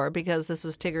before because this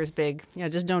was Tigger's big. Yeah,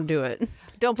 just don't do it.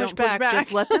 Don't push back.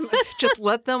 Just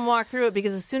let them walk through it,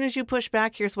 because as soon as you push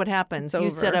back, here's what happens. It's You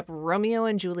over. set up Romeo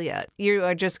and Juliet. You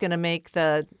are just going to make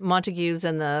the Montagues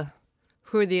and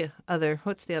what's the other?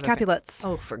 Capulets.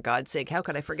 Oh, for God's sake, how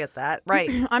could I forget that? Right.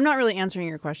 I'm not really answering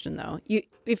your question, though.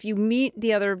 If you meet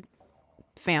the other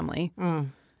family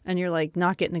and you're like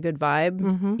not getting a good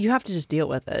vibe, you have to just deal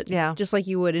with it. Yeah. Just like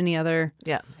you would any other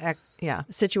Yeah. Yeah.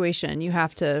 situation. You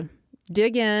have to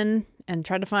dig in and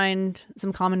try to find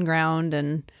some common ground.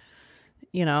 And,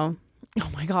 oh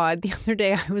my God, the other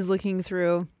day I was looking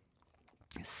through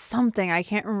something. I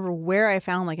can't remember where I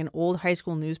found like an old high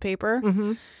school newspaper.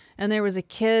 And there was a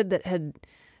kid that had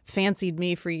fancied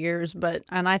me for years,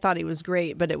 and I thought he was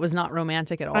great, but it was not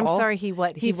romantic at all. I'm sorry, he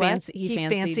He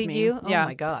fancied me. you? Oh, Yeah.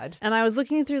 my God. And I was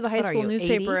looking through the high What are school you,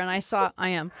 newspaper 80? and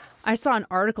I saw an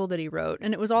article that he wrote,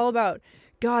 and it was all about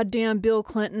goddamn Bill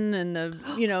Clinton and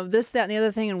the this, that, and the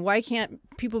other thing, and why can't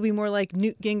people be more like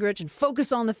Newt Gingrich and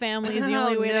focus on the family is the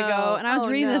only way to go. And I was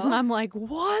reading this and I'm like,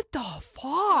 what the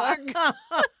fuck?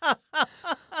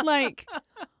 Like,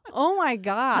 oh my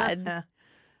God.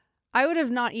 I would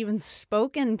have not even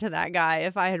spoken to that guy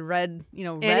if I had read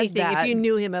Anything, that. if you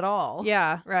knew him at all.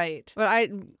 Yeah. Right. But I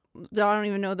don't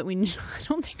even know that we knew. I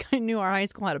don't think I knew our high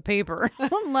school had a paper,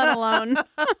 let alone.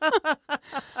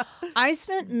 I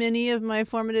spent many of my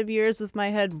formative years with my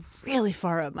head really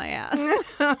far up my ass.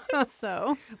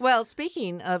 So, Well,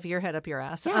 speaking of your head up your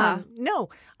ass, Yeah. no,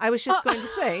 I was just going to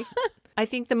say, I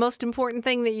think the most important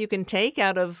thing that you can take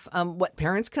out of what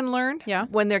parents can learn Yeah.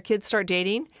 when their kids start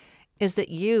dating is that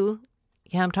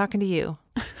I'm talking to you.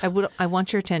 I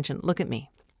want your attention. Look at me.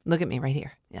 Look at me right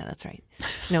here. Yeah, that's right.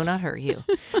 No, not her, you.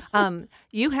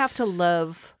 You have to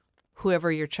love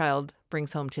whoever your child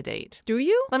brings home to date. do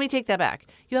you? Let me take that back.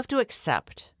 You have to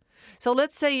accept. So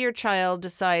let's say your child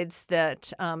decides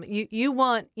that you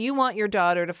want your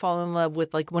daughter to fall in love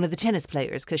with like one of the tennis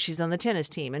players because she's on the tennis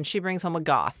team, and she brings home a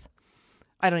goth.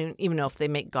 I don't even know if they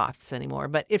make goths anymore,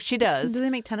 but if she does, Do they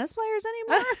make tennis players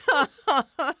anymore?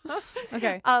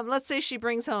 Okay. let's say she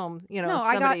brings home, No,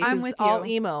 somebody I'm who's with all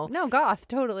you. emo. No, goth,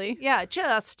 totally. Yeah,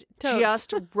 just Totes.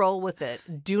 roll with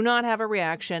it. Do not have a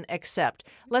reaction. Accept.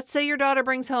 Let's say your daughter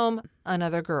brings home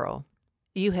another girl.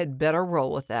 you had better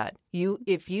roll with that.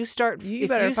 If you start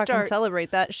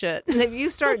celebrate that shit. if you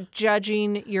start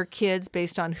judging your kids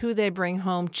based on who they bring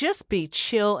home, just be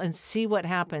chill and see what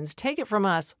happens. Take it from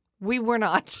us. We were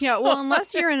not. Yeah, well,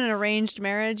 unless you're in an arranged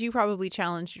marriage, you probably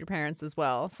challenged your parents as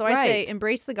well. So I say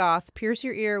embrace the goth, pierce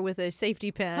your ear with a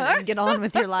safety pin, and get on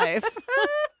with your life.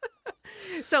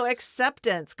 So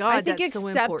acceptance. God, I think that's so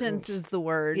acceptance important. is the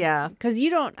word. Yeah. Because you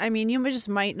just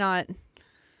might not.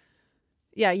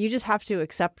 Yeah, you just have to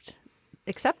accept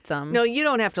them. No, you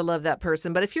don't have to love that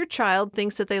person. But if your child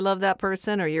thinks that they love that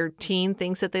person or your teen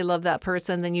thinks that they love that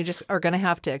person, then you just are going to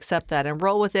have to accept that and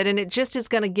roll with it. And it just is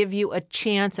going to give you a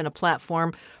chance and a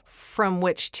platform from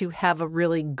which to have a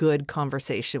really good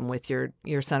conversation with your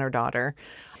son or daughter.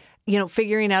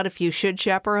 Figuring out if you should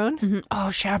chaperone. Mm-hmm. Oh,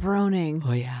 chaperoning.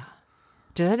 Oh, yeah.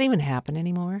 Does that even happen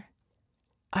anymore?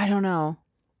 I don't know.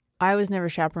 I was never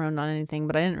chaperoned on anything,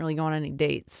 but I didn't really go on any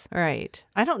dates. Right.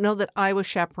 I don't know that I was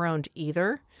chaperoned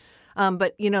either.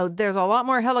 But, there's a lot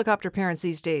more helicopter parents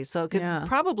these days, so it could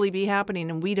probably be happening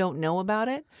and we don't know about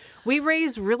it. We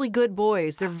raise really good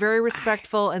boys. They're very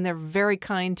respectful and they're very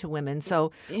kind to women,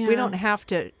 so we don't have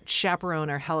to chaperone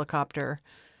or helicopter.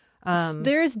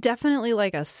 There's definitely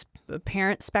like a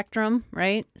parent spectrum,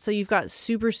 right? So you've got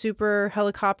super, super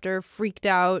helicopter, freaked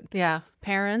out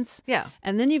parents. Yeah.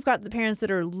 And then you've got the parents that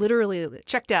are literally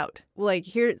checked out. Like,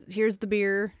 here's the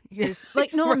beer. Here's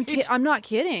like, no, Right. I'm not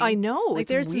kidding. I know. Like, it's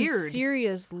there's weird. some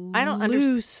serious I don't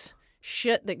loose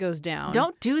shit that goes down.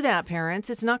 Don't do that,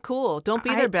 parents. It's not cool. Don't be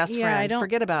their best friend. I don't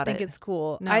Forget about think it. it's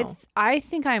cool. No. I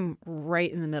think I'm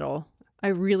right in the middle. I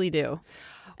really do.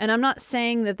 And I'm not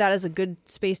saying that is a good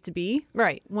space to be.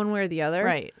 Right. One way or the other.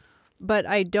 Right. But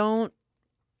I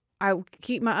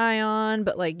keep my eye on,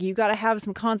 but like you got to have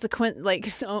some consequence, like,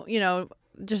 so,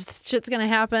 just shit's going to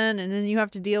happen and then you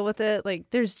have to deal with it. Like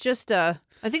there's just I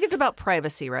think it's about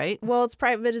privacy, right? Well, it's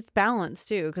private, but it's balance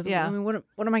too. Because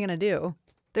what am I going to do?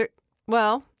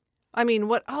 I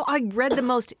read the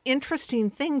most interesting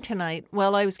thing tonight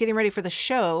while I was getting ready for the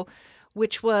show,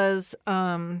 which was,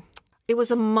 it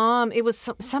was a mom. It was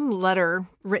some letter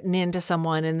written in to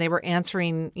someone, and they were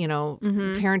answering,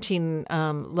 parenting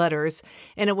letters.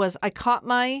 And it was, I caught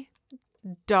my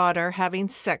daughter having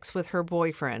sex with her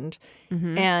boyfriend,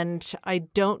 and I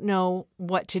don't know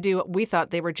what to do. We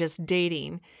thought they were just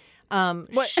dating.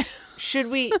 Should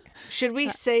we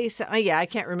say yeah, I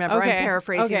can't remember. Okay. I'm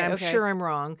paraphrasing. Okay, I'm okay. sure I'm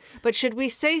wrong. But should we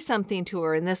say something to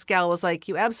her? And this gal was like,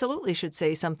 you absolutely should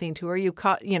say something to her. You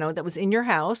caught, that was in your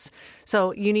house.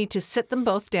 So you need to sit them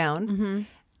both down. Mm-hmm.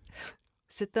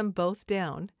 Sit them both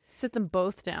down. Sit them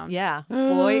both down. Yeah.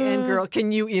 Boy and girl.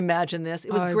 Can you imagine this?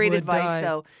 It was great advice,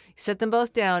 though. Sit them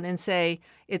both down and say,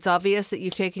 it's obvious that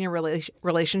you've taken your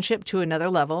relationship to another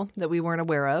level that we weren't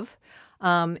aware of.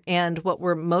 And what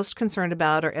we're most concerned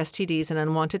about are STDs and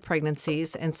unwanted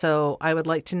pregnancies. And so I would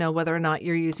like to know whether or not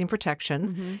you're using protection.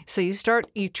 Mm-hmm. So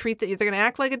you treat that, they're going to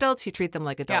act like adults, you treat them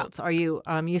like adults. Yeah. Are you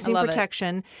using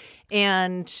protection?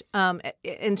 And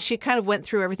she kind of went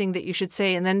through everything that you should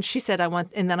say. And then she said, I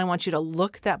want you to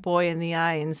look that boy in the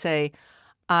eye and say,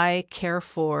 I care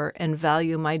for and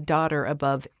value my daughter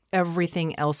above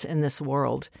everything else in this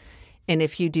world. And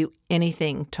if you do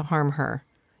anything to harm her,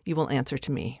 you will answer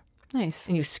to me. Nice.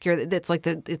 And you scare it's like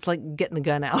getting the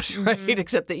gun out, right? Mm-hmm.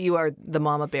 Except that you are the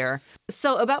mama bear.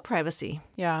 So about privacy.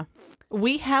 Yeah.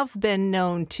 We have been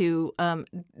known to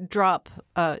drop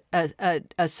a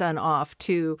son off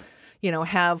to,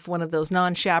 have one of those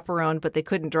non-chaperoned, but they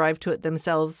couldn't drive to it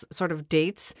themselves sort of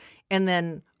dates, and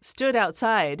then stood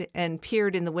outside and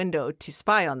peered in the window to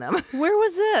spy on them. Where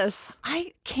was this?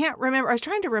 I can't remember. I was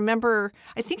trying to remember.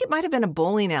 I think it might have been a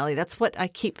bowling alley. That's what I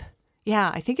keep...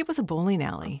 Yeah, I think it was a bowling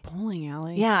alley. A bowling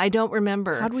alley? Yeah, I don't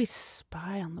remember. How'd we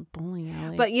spy on the bowling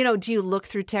alley? But, do you look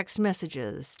through text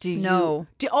messages? No.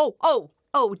 Do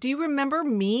you remember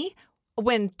me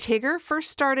when Tigger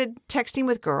first started texting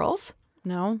with girls?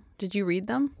 No. Did you read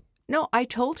them? No, I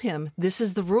told him this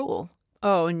is the rule.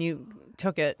 Oh, and you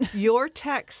took it. Your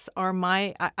texts are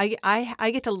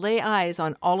I get to lay eyes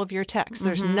on all of your texts.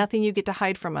 There's nothing you get to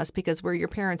hide from us because we're your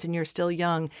parents and you're still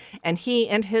young. And he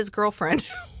and his girlfriend...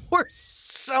 were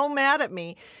so mad at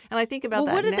me. And I think about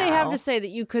that now. What did they have to say that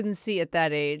you couldn't see at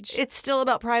that age? It's still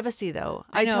about privacy, though.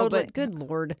 I know, but good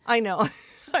Lord. I know.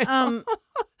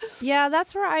 Yeah,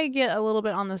 that's where I get a little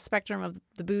bit on the spectrum of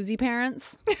the boozy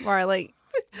parents, where I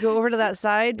go over to that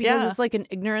side because it's like an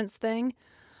ignorance thing.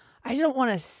 I don't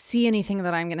want to see anything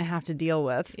that I'm going to have to deal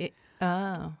with.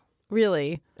 Oh.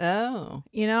 Really? Oh.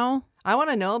 I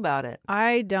want to know about it.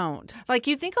 I don't.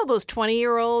 You think all those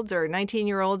 20-year-olds or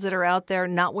 19-year-olds that are out there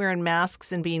not wearing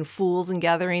masks and being fools and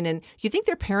gathering, and you think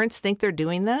their parents think they're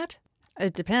doing that?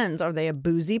 It depends. Are they a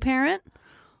boozy parent?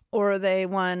 Or are they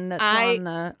one that's on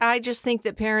the I just think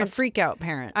that a parents freak out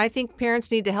parent? I think parents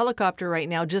need to helicopter right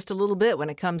now just a little bit when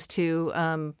it comes to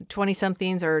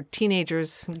 20-somethings or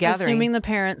teenagers gathering. Assuming the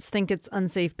parents think it's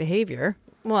unsafe behavior.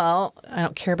 Well, I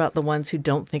don't care about the ones who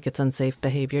don't think it's unsafe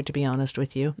behavior, to be honest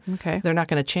with you. Okay. They're not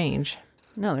going to change.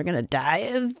 No, they're going to die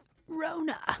of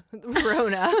Rona.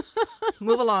 Rona.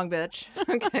 Move along, bitch.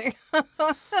 Okay.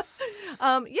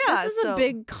 This is a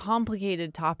big,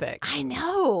 complicated topic. I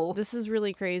know. This is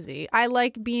really crazy. I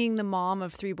like being the mom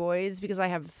of 3 boys because I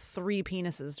have 3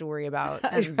 penises to worry about,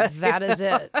 and that is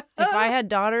it. If I had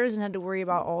daughters and had to worry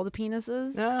about all the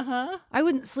penises, I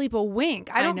wouldn't sleep a wink.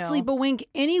 I don't sleep a wink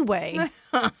anyway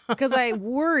because I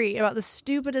worry about the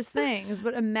stupidest things.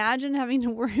 But imagine having to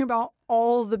worry about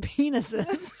all the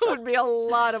penises. It would be a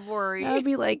lot of worry. That would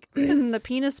be like the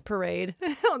penis parade.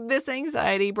 This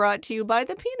anxiety brought to you by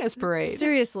the penis parade.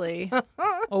 Seriously.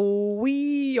 Oh.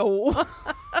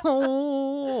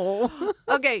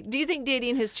 Okay, do you think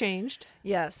dating has changed?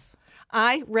 Yes.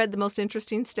 I read the most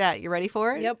interesting stat. You ready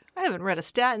for it? Yep. I haven't read a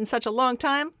stat in such a long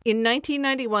time. In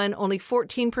 1991, only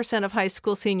 14% of high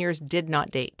school seniors did not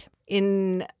date.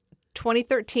 In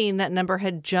 2013, that number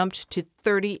had jumped to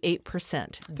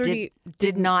 38%.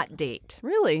 Did not date.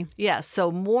 Really? Yeah, so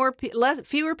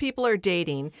fewer people are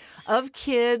dating of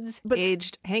kids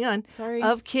aged. Hang on. Sorry.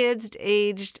 Of kids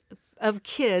aged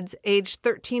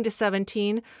 13 to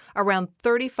 17, around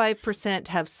 35%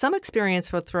 have some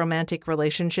experience with romantic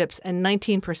relationships, and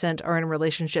 19% are in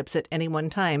relationships at any one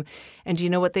time. And do you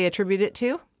know what they attribute it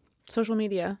to? Social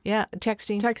media. Yeah,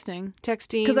 texting.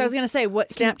 Texting. Because I was going to say, what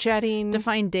Snapchatting.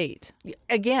 define date?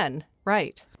 Again,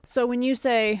 right. So when you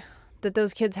say that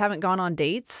those kids haven't gone on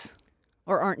dates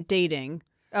or aren't dating,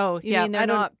 you mean they're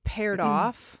not paired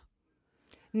off?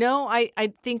 No,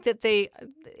 I think that they...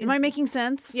 Am I making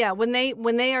sense? Yeah, when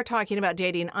they are talking about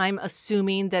dating, I'm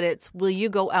assuming that it's, will you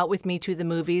go out with me to the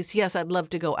movies? Yes, I'd love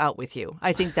to go out with you.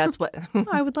 I think that's what...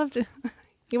 I would love to.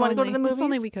 You want to go to the movies? If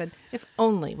only we could. If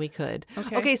only we could.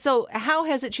 Okay, so how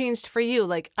has it changed for you?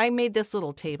 Like, I made this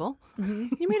little table.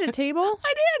 Mm-hmm. You made a table?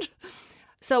 I did.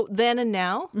 So then and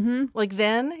now, like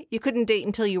then, you couldn't date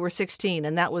until you were 16,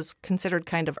 and that was considered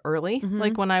kind of early,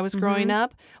 like when I was growing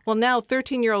up. Well, now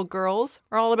 13-year-old girls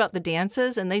are all about the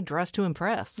dances, and they dress to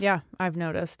impress. Yeah, I've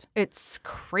noticed. It's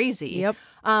crazy. Yep.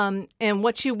 And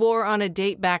what you wore on a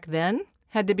date back then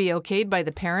had to be okayed by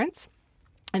the parents.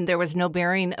 And there was no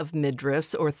bearing of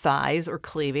midriffs or thighs or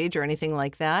cleavage or anything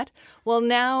like that. Well,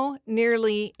 now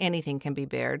nearly anything can be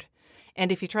bared.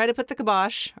 And if you try to put the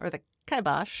kibosh or the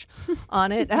kibosh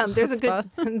on it,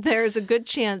 there's a good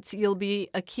chance you'll be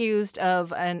accused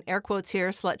of, an air quotes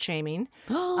here, slut shaming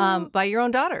by your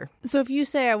own daughter. So if you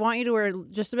say, I want you to wear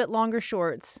just a bit longer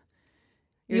shorts.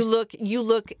 You look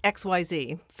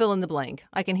XYZ, fill in the blank.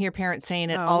 I can hear parents saying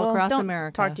it all across don't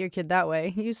America. Talk to your kid that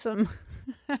way. Use some...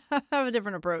 have a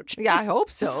different approach. Yeah, I hope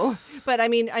so. But I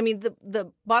mean,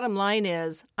 the bottom line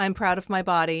is, I'm proud of my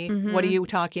body. What are you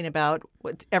talking about?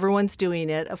 Everyone's doing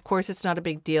it. Of course, it's not a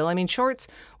big deal. I mean, shorts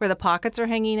where the pockets are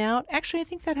hanging out. Actually, I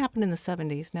think that happened in the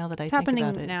 70s. Now that I think about it, it's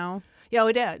happening now. Yeah,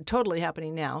 it is totally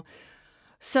happening now.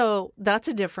 So that's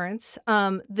a difference.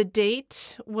 The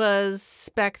date was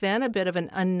back then a bit of an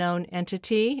unknown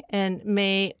entity, and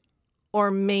may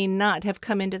or may not have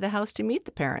come into the house to meet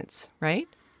the parents, right?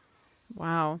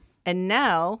 Wow. And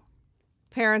now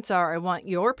parents are, I want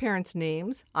your parents'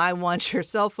 names. I want your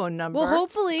cell phone number. Well,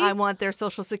 hopefully. I want their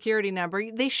social security number.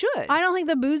 They should. I don't think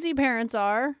the boozy parents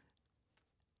are.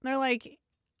 They're like,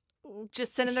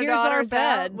 just sending their here's daughters our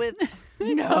bed. out with,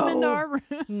 come into our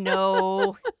room.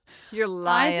 No, you're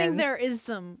lying. I think there is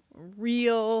some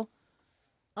real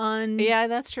Yeah,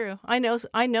 that's true. I know.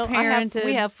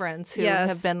 We have friends who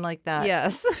have been like that.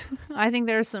 Yes. I think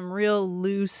there's some real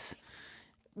loose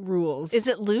rules. Is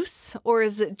it loose or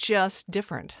is it just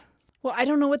different? Well, I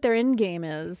don't know what their end game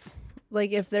is.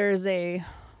 Like if there's a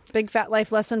big fat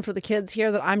life lesson for the kids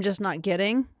here that I'm just not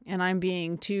getting and I'm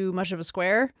being too much of a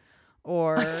square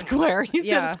or... A square? You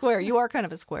said a square. You are kind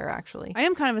of a square, actually. I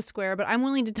am kind of a square, but I'm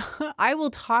willing to... I will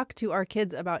talk to our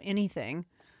kids about anything.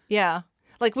 Yeah.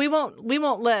 Like we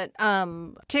won't let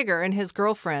Tigger and his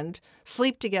girlfriend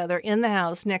sleep together in the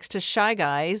house next to Shy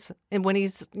Guys, and when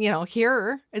he's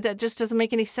here, that just doesn't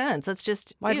make any sense. It's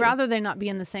just I'd rather they not be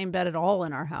in the same bed at all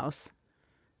in our house.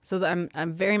 So that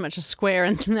I'm very much a square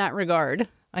in that regard.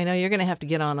 I know you're going to have to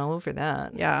get on all over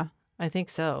that. Yeah, I think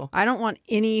so. I don't want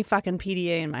any fucking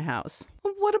PDA in my house.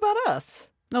 Well, what about us?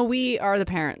 No, we are the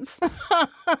parents.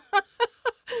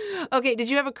 Okay, did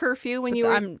you have a curfew when you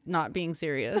were... I'm not being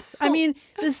serious. I mean,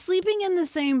 the sleeping in the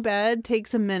same bed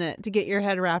takes a minute to get your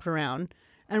head wrapped around,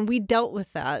 and we dealt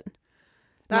with that.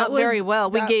 Not very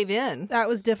well. We gave in. That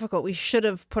was difficult. We should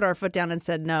have put our foot down and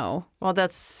said no. Well,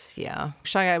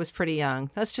 Shy Guy was pretty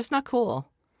young. That's just not cool.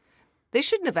 They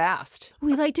shouldn't have asked.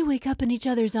 We like to wake up in each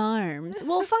other's arms.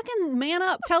 Well, fucking man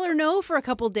up. Tell her no for a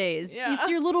couple days. Yeah. It's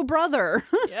your little brother.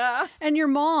 Yeah. And your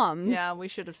mom's. Yeah, we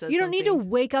should have said You don't need to something.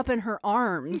 wake up in her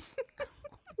arms.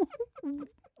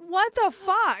 What the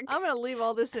fuck? I'm going to leave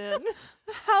all this in.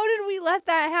 How did we let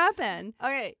that happen?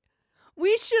 Okay.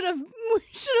 We should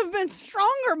have been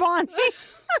stronger, Bonnie.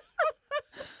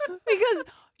 Because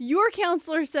your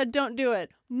counselor said don't do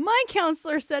it. My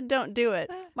counselor said don't do it.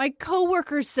 My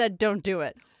coworkers said don't do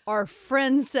it. Our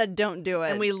friends said don't do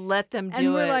it. And we let them do it.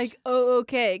 And we're like, oh,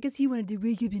 okay, because he wanted to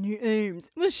wake up in her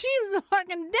arms. Well, she's the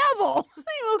fucking devil. He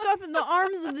woke up in the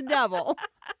arms of the devil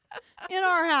in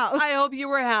our house. I hope you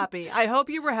were happy. I hope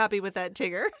you were happy with that,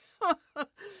 Tigger.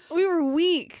 We were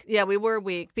weak. Yeah, we were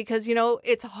weak because,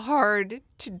 it's hard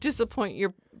to disappoint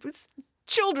your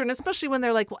children, especially when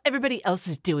they're like, well, everybody else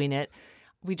is doing it.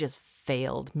 We just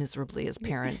failed miserably as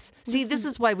parents. See, this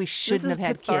is why we shouldn't have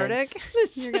had cathartic.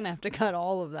 kids. You're going to have to cut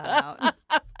all of that out.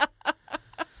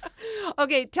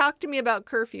 Okay, talk to me about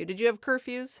curfew. Did you have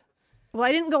curfews? Well,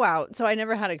 I didn't go out, so I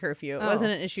never had a curfew. It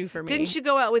wasn't an issue for me. Didn't you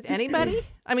go out with anybody?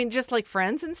 I mean, just like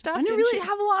friends and stuff? I didn't really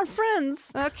have a lot of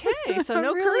friends. Okay, so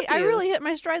no curfews. I really hit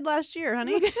my stride last year,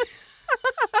 honey.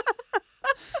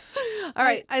 All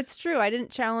right. It's true. I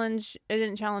didn't challenge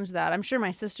that. I'm sure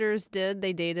my sisters did.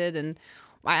 They dated, and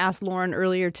I asked Lauren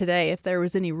earlier today if there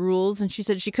was any rules, and she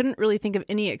said she couldn't really think of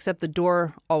any except the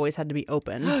door always had to be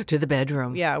open. To the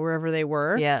bedroom. Yeah, wherever they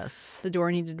were. Yes. The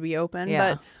door needed to be open.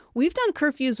 Yeah. But we've done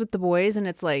curfews with the boys, and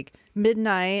it's like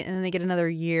midnight, and then they get another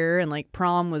year, and like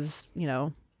prom was,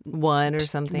 1 or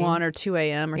something. 1 or 2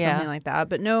 a.m. or Yeah. something like that.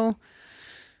 But no,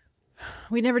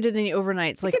 we never did any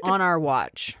overnights like on our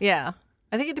watch. Yeah.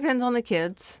 I think it depends on the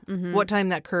kids, what time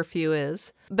that curfew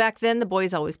is. Back then, the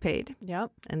boys always paid. Yep.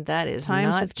 And that is Times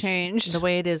not have changed. the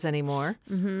way it is anymore.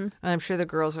 Mm-hmm. I'm sure the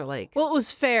girls are like, Well, it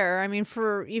was fair. I mean,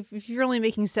 for if you're only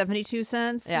making 72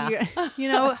 cents, Yeah.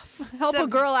 help a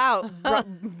girl out,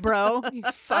 bro, you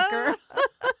fucker.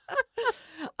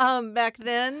 back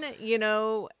then,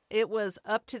 it was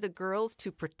up to the girls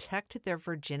to protect their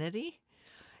virginity.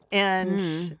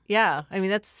 And yeah, I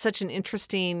mean, that's such an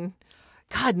interesting...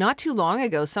 God, not too long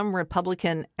ago, some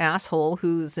Republican asshole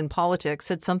who's in politics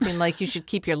said something like you should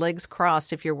keep your legs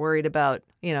crossed if you're worried about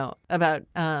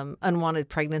unwanted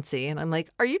pregnancy. And I'm like,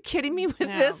 are you kidding me with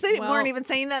this? They weren't even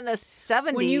saying that in the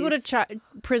 70s. When you go to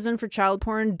prison for child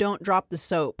porn, don't drop the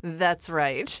soap. That's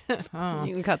right. Oh.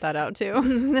 You can cut that out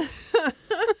too.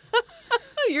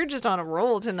 You're just on a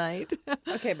roll tonight.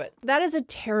 Okay, but that is a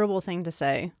terrible thing to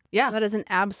say. Yeah. That is an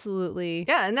absolutely...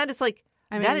 Yeah, and that is like...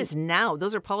 that mean, is now.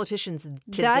 Those are politicians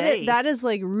today. That is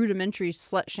like rudimentary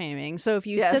slut shaming. So if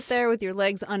you sit there with your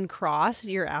legs uncrossed,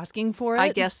 you're asking for it. I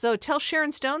guess so. Tell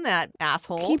Sharon Stone that,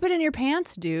 asshole. Keep it in your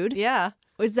pants, dude. Yeah.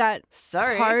 Is that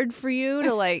Sorry. hard for you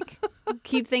to like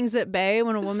keep things at bay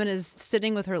when a woman is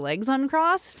sitting with her legs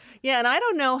uncrossed? Yeah, and I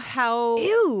don't know how...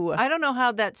 Ew. I don't know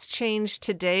how that's changed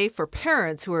today for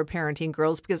parents who are parenting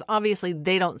girls, because obviously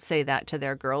they don't say that to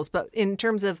their girls. But in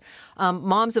terms of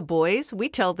moms of boys, we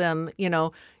tell them,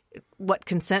 what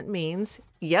consent means.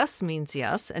 Yes means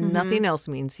yes, and nothing else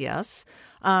means yes.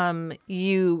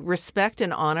 You respect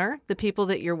and honor the people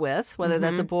that you're with, whether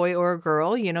that's a boy or a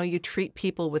girl. You treat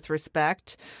people with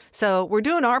respect. So we're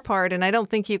doing our part, and I don't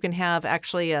think you can have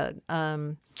actually I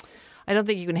don't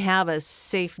think you can have a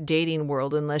safe dating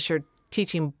world unless you're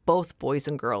teaching both boys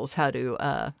and girls how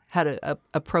to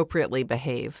appropriately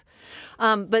behave.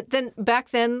 But then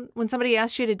back then, when somebody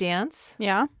asked you to dance,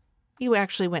 Yeah. you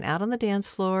actually went out on the dance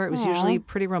floor. It was usually a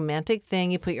pretty romantic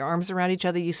thing. You put your arms around each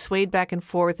other. You swayed back and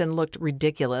forth and looked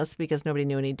ridiculous because nobody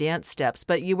knew any dance steps.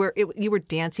 But you were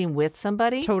dancing with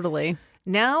somebody. Totally.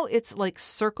 Now it's like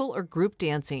circle or group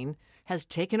dancing has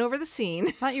taken over the scene.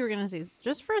 I thought you were going to say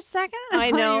just for a second. I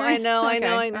know.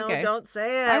 Okay. Don't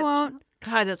say it. I won't.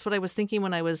 God, that's what I was thinking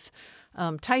when I was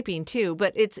typing too.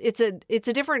 But it's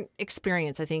a different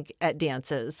experience, I think, at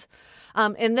dances.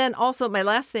 And then also my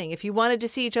last thing, if you wanted to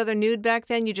see each other nude back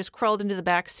then, you just crawled into the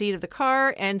back seat of the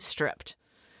car and stripped.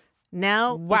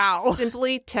 Now, you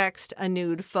simply text a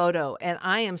nude photo. And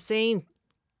I am saying,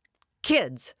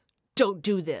 kids, don't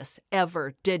do this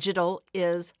ever. Digital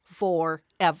is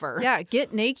forever. Yeah,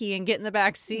 get naked and get in the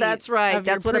back seat. That's right. of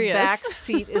your That's what a Prius. back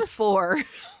seat is for.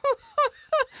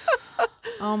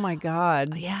 Oh my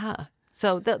God. Yeah.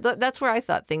 So that's where I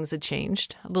thought things had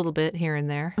changed a little bit here and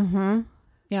there. Mm-hmm.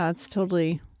 Yeah, it's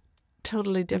totally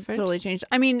Different. It's totally changed.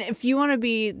 I mean, if you want to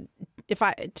be,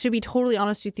 to be totally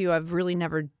honest with you, I've really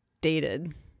never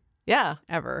dated Yeah.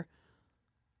 ever.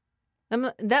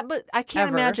 But I can't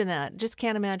Ever. imagine that. Just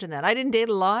can't imagine that. I didn't date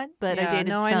a lot, but I Yeah, dated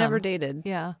no, some. I never dated.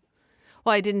 Yeah.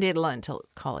 Well, I didn't date a lot until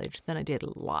college. Then I dated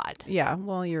a lot. Yeah,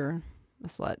 well, you're a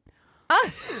slut.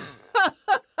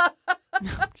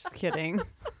 No, I'm just kidding.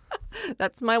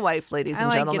 That's my wife, ladies I and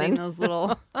like gentlemen. getting those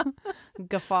little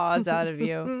guffaws out of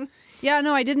you. Yeah,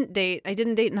 no, I didn't date. I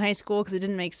didn't date in high school because it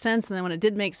didn't make sense. And then when it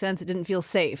did make sense, it didn't feel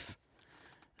safe.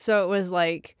 So it was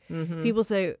like, people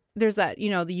say, there's that,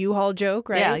 the U-Haul joke,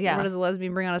 right? Yeah, yeah. What does a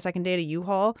lesbian bring on a second date? A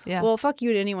U-Haul? Yeah. Well, fuck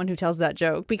you to anyone who tells that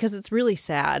joke because it's really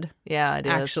sad. Yeah, it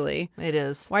is. Actually. It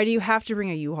is. Why do you have to bring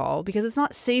a U-Haul? Because it's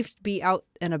not safe to be out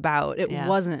and about. It Yeah.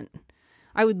 wasn't.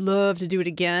 I would love to do it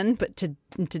again, but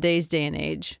in today's day and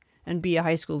age, and be a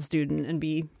high school student and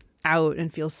be out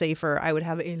and feel safer, I would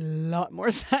have a lot more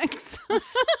sex.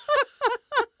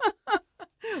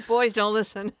 Boys, don't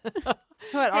listen.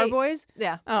 What, our boys?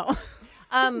 Yeah. Oh.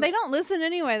 They don't listen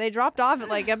anyway. They dropped off at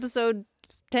like episode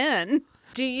 10.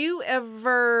 Do you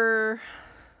ever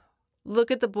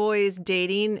look at the boys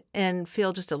dating and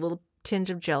feel just a little tinge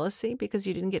of jealousy because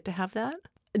you didn't get to have that?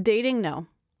 Dating, no.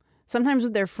 Sometimes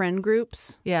with their friend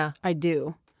groups, Yeah. I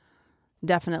do.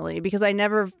 Definitely. Because I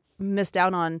never missed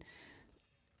out on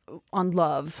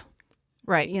love.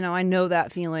 Right. I know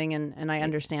that feeling and I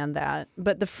understand that.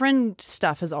 But the friend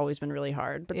stuff has always been really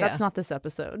hard. But Yeah. that's not this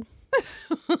episode.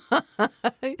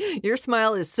 Your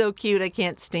smile is so cute. I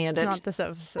can't stand It's it. not this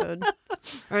episode.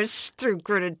 Or it's through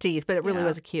gritted teeth, but it really Yeah.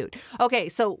 was cute. Okay,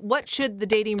 so what should the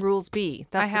dating rules be?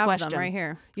 That's I have the question. them right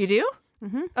here. You do?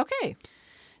 Mm-hmm. Okay.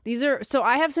 So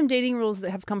I have some dating rules that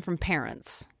have come from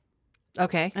parents.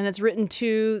 Okay. And it's written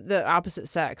to the opposite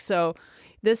sex. So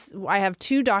I have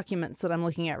 2 documents that I'm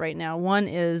looking at right now. One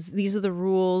is, these are the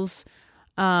rules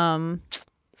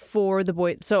for the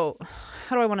boy. So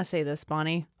how do I want to say this,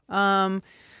 Bonnie?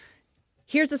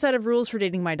 Here's a set of rules for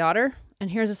dating my daughter, and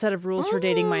here's a set of rules for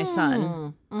dating my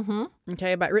son. Mm-hmm.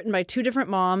 Okay, written by 2 different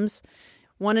moms,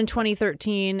 one in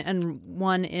 2013 and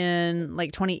one in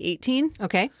like 2018.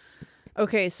 Okay.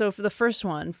 Okay, so for the first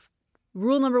one,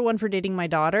 rule number 1 for dating my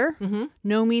daughter,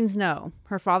 no means no.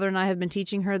 Her father and I have been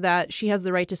teaching her that she has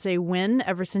the right to say when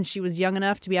ever since she was young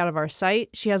enough to be out of our sight.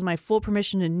 She has my full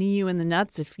permission to knee you in the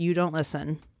nuts if you don't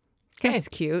listen. Okay. That's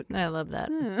cute. I love that.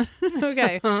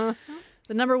 Okay.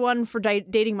 The number 1 for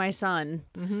dating my son.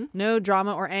 No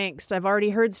drama or angst. I've already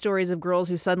heard stories of girls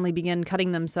who suddenly began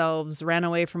cutting themselves, ran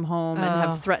away from home, and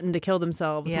have threatened to kill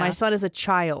themselves. Yeah. My son is a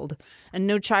child, and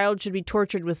no child should be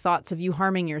tortured with thoughts of you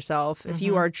harming yourself. If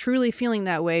you are truly feeling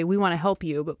that way, we want to help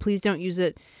you, but please don't use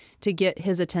it to get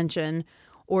his attention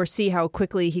or see how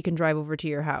quickly he can drive over to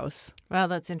your house. Wow,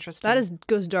 that's interesting. That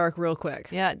goes dark real quick.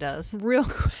 Yeah, it does. Real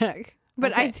quick.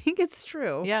 But I Okay. think it's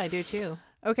true. Yeah, I do too.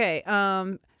 Okay.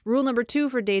 Rule number 2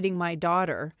 for dating my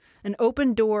daughter. An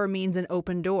open door means an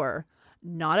open door.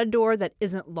 Not a door that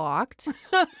isn't locked,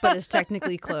 but is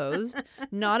technically closed.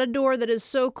 Not a door that is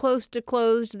so close to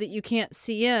closed that you can't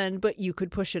see in, but you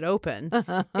could push it open.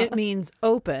 It means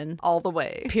open, All the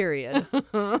way. period.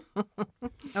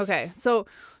 Okay. So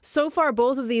far,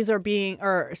 both of these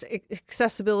are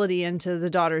accessibility into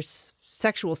the daughter's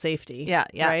sexual safety. Yeah,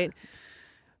 yeah. Right?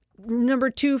 Number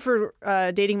 2 for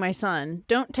dating my son.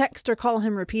 Don't text or call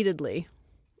him repeatedly.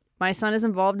 My son is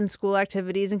involved in school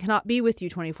activities and cannot be with you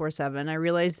 24/7. I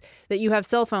realize that you have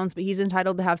cell phones, but he's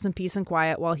entitled to have some peace and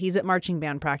quiet while he's at marching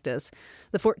band practice.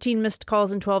 The 14 missed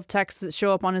calls and 12 texts that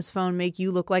show up on his phone make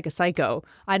you look like a psycho.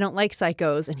 I don't like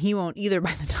psychos, and he won't either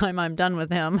by the time I'm done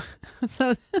with him.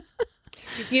 So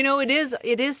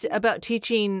It is about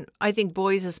teaching, I think,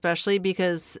 boys especially,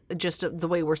 because just the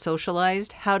way we're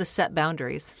socialized, how to set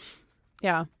boundaries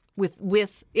yeah.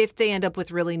 with if they end up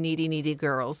with really needy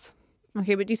girls.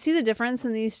 Okay, but do you see the difference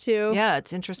in these two? Yeah,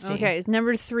 it's interesting. Okay,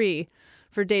 number 3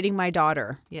 for dating my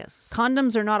daughter. Yes.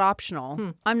 Condoms are not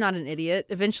optional. I'm not an idiot.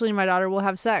 Eventually, my daughter will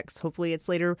have sex. Hopefully, it's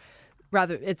later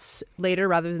rather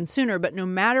than sooner. But no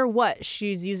matter what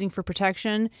she's using for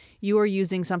protection, you are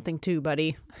using something too,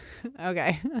 buddy.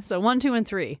 Okay, so 1, 2, and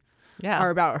 3 Yeah. are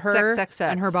about her sex.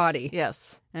 and her body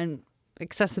Yes. and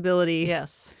accessibility.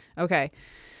 Yes. Okay.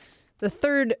 The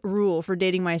third rule for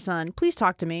dating my son, please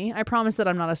talk to me. I promise that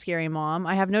I'm not a scary mom.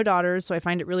 I have no daughters, so I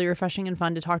find it really refreshing and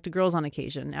fun to talk to girls on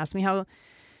occasion. Ask me how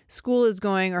school is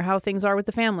going or how things are with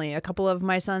the family. A couple of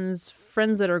my son's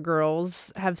friends that are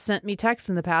girls have sent me texts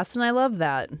in the past, and I love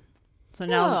that. So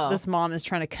now this mom is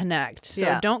trying to connect. So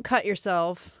Yeah. don't cut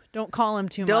yourself. Don't call him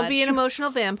too much. Don't be an emotional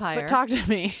vampire. But talk to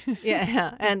me.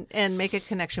 Yeah, and make a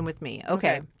connection with me.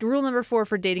 Okay. Rule number 4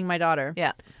 for dating my daughter.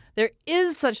 Yeah. There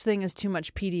is such thing as too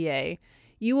much PDA.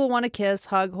 You will want to kiss,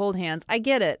 hug, hold hands. I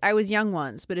get it. I was young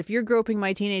once. But if you're groping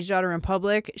my teenage daughter in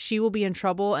public, she will be in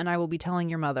trouble and I will be telling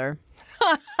your mother.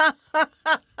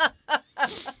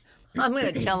 I'm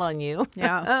going to tell on you.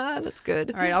 Yeah. That's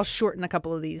good. All right, I'll shorten a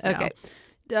couple of these now.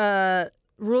 Okay.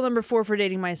 Rule number 4 for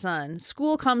dating my son.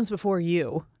 School comes before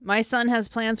you. My son has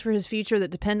plans for his future that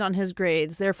depend on his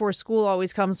grades. Therefore, school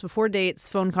always comes before dates,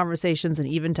 phone conversations, and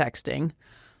even texting.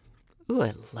 Ooh,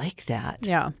 I like that.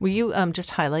 Yeah. Will you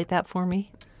just highlight that for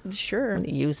me? Sure. I'm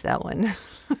gonna use that one.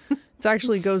 It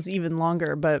actually goes even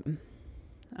longer, but...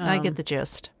 I get the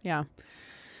gist. Yeah.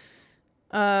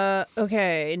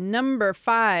 Okay, number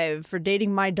 5 for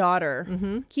dating my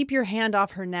daughter. Keep your hand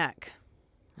off her neck.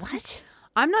 What?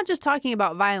 I'm not just talking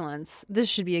about violence. This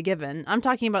should be a given. I'm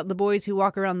talking about the boys who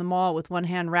walk around the mall with one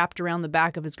hand wrapped around the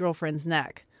back of his girlfriend's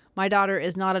neck. My daughter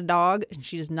is not a dog, and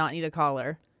she does not need a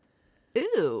collar.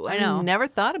 Ooh, I know. Never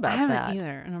thought about I haven't that.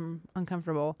 either, and I'm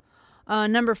uncomfortable.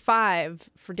 Number 5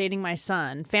 for dating my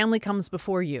son. Family comes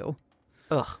before you.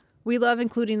 Ugh. We love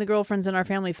including the girlfriends in our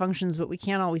family functions, but we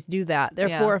can't always do that.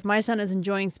 Therefore, Yeah. if my son is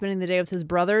enjoying spending the day with his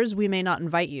brothers, we may not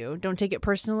invite you. Don't take it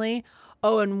personally.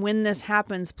 Oh, and when this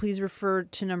happens, please refer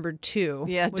to number 2.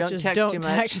 Yeah, which don't is text don't too much.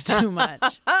 text too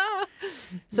much.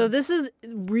 So this is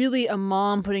really a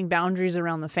mom putting boundaries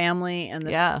around the family and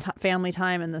the family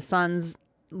time and the son's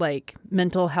like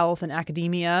mental health and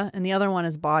academia. And the other one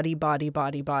is body, body,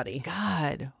 body, body.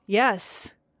 God.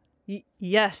 Yes.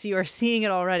 Yes, you are seeing it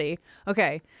already.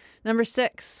 Okay. Number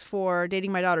 6 for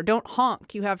dating my daughter. Don't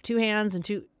honk. You have two hands and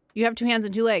two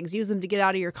legs. Use them to get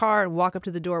out of your car and walk up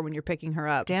to the door when you're picking her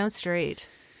up. Damn straight.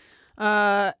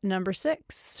 Number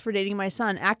 6 for dating my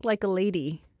son. Act like a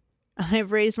lady.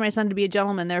 I've raised my son to be a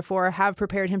gentleman, therefore have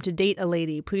prepared him to date a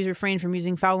lady. Please refrain from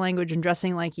using foul language and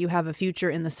dressing like you have a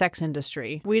future in the sex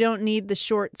industry. We don't need the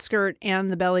short skirt and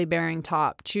the belly-bearing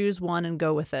top. Choose one and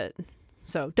go with it.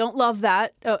 So don't love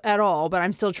that at all, but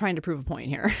I'm still trying to prove a point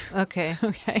here. Okay.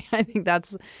 Okay, I think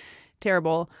that's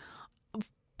terrible.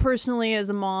 Personally, as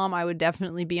a mom, I would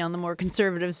definitely be on the more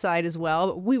conservative side as well,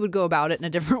 but we would go about it in a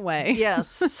different way.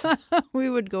 Yes. We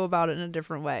would go about it in a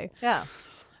different way. Yeah.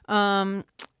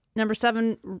 Number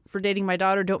 7 for dating my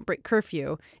daughter, don't break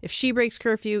curfew. If she breaks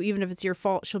curfew, even if it's your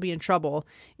fault, she'll be in trouble.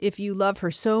 If you love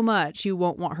her so much, you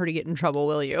won't want her to get in trouble,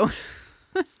 will you?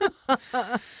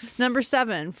 Number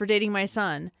 7 for dating my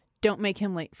son, don't make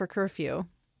him late for curfew.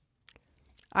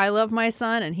 I love my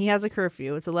son, and he has a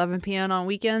curfew. It's 11 p.m. on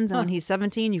weekends, and when he's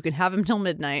 17, you can have him till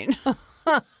midnight.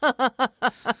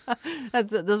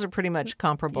 Those are pretty much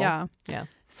comparable. Yeah. Yeah.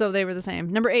 So they were the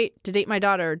same. Number 8, to date my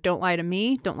daughter, don't lie to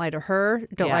me, don't lie to her,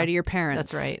 don't Yeah, lie to your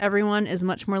parents. that's right. Everyone is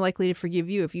much more likely to forgive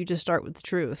you if you just start with the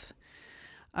truth.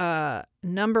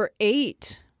 Number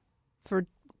 8, for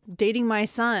dating my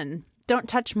son, don't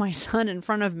touch my son in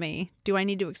front of me. Do I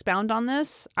need to expound on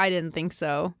this? I didn't think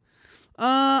so.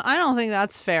 I don't think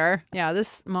that's fair. Yeah,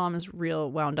 this mom is real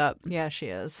wound up. Yeah, she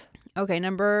is. Okay,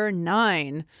 number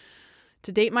 9,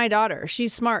 to date my daughter.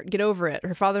 She's smart. Get over it.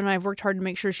 Her father and I have worked hard to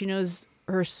make sure she knows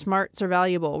her smarts are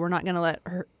valuable. We're not going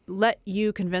to let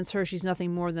you convince her she's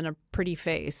nothing more than a pretty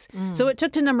face. So it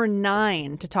took to number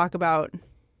 9 to talk about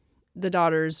the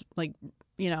daughter's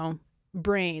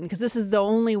brain, because this is the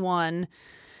only one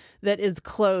that is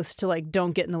close to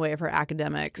don't get in the way of her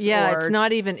academics. Yeah, or, it's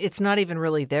not even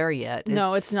really there yet.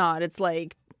 No, it's not. It's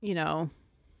don't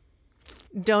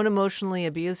emotionally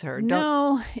abuse her.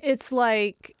 no, it's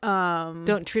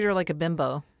Don't treat her like a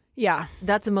bimbo. yeah,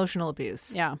 That's emotional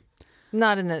abuse. yeah.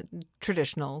 Not in the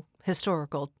traditional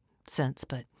historical sense,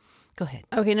 but go ahead.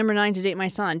 Okay, number 9, to date my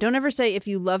son. Don't ever say, if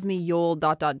you love me, you'll ...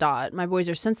 My boys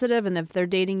are sensitive, and if they're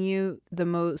dating you, they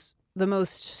most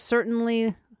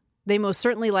certainly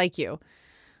like you.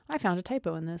 I found a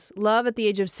typo in this. Love at the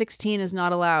age of 16 is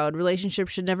not allowed.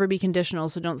 Relationships should never be conditional,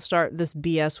 so don't start this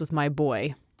BS with my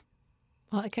boy.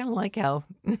 Well, I kind of like how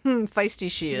feisty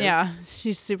she is. Yeah,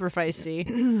 she's super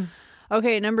feisty.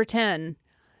 Okay, number 10.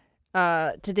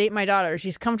 To date my daughter.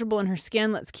 She's comfortable in her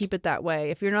skin. Let's keep it that way.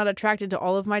 If you're not attracted to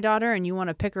all of my daughter and you want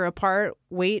to pick her apart,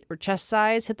 weight or chest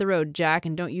size, hit the road, Jack,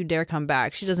 and don't you dare come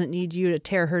back. She doesn't need you to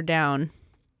tear her down.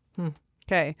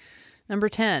 Okay. Number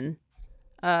 10.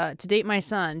 To date my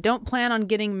son. Don't plan on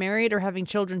getting married or having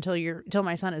children till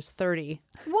my son is 30.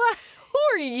 What? Who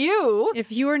are you?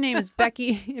 If your name is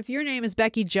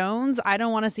Becky Jones, I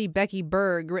don't want to see Becky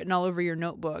Berg written all over your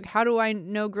notebook. How do I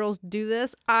know girls do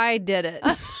this? I did it.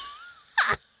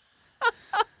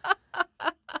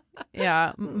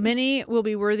 Yeah, many will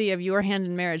be worthy of your hand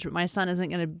in marriage, but my son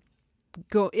isn't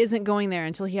going there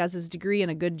until he has his degree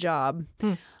and a good job.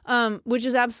 Which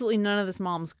is absolutely none of this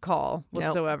mom's call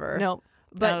whatsoever. Nope.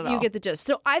 But you get the gist.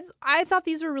 So I thought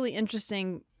these were really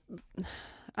interesting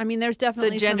I mean, there's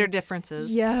definitely The gender some,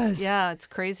 differences. Yes. Yeah, it's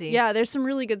crazy. Yeah, there's some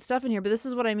really good stuff in here, but this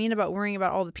is what I mean about worrying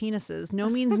about all the penises. No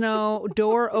means no,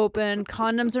 door open,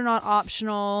 condoms are not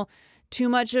optional, too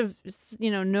much of,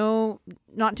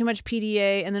 not too much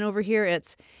PDA. And then over here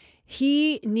it's,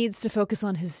 he needs to focus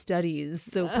on his studies,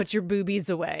 so put your boobies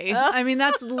away. I mean,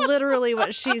 that's literally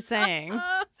what she's saying.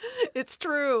 It's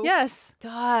true. Yes.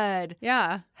 God.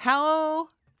 Yeah. How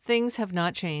things have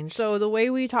not changed. So the way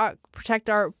we protect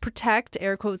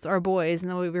air quotes our boys, and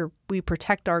the way we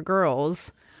protect our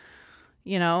girls,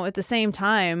 at the same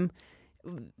time,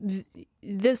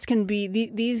 this can be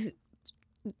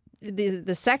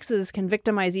the sexes can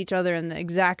victimize each other in the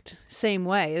exact same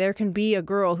way. There can be a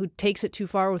girl who takes it too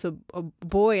far with a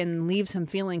boy and leaves him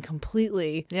feeling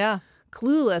completely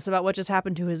clueless about what just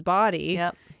happened to his body.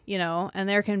 Yep. And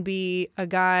there can be a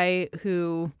guy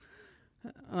who,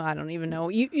 I don't even know.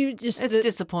 It's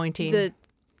disappointing. The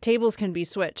tables can be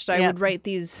switched. I would write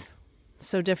these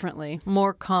so differently.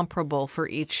 More comparable for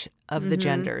each of the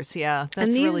genders. Yeah,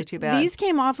 that's really too bad. These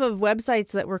came off of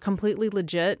websites that were completely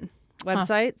legit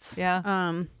websites. Huh.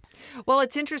 Yeah. Well,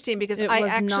 it's interesting because it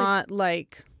was not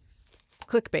like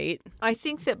clickbait. I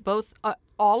think that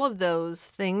all of those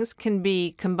things can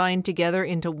be combined together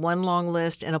into one long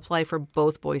list and apply for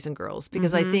both boys and girls,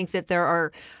 because I think that there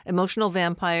are emotional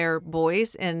vampire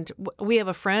boys, and we have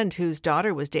a friend whose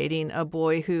daughter was dating a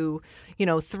boy who,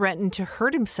 threatened to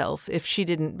hurt himself if she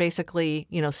didn't basically,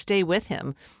 stay with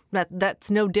him. That's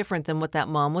no different than what that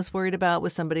mom was worried about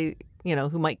with somebody,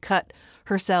 who might cut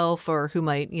herself or who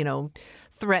might,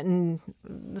 threaten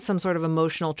some sort of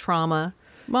emotional trauma.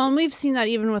 Well, and we've seen that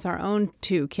even with our own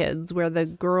two kids, where the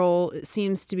girl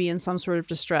seems to be in some sort of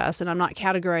distress, and I'm not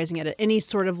categorizing it at any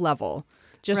sort of level,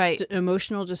 just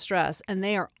emotional distress, and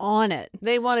they are on it.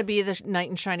 They want to be the knight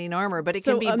in shining armor, but it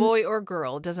can be boy or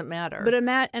girl. It doesn't matter.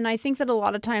 And I think that a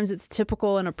lot of times it's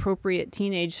typical and appropriate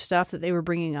teenage stuff that they were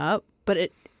bringing up,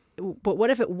 but what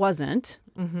if it wasn't,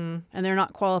 and they're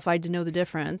not qualified to know the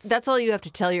difference? That's all you have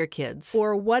to tell your kids.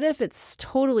 Or what if it's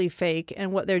totally fake,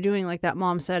 and what they're doing, like that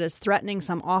mom said, is threatening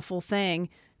some awful thing?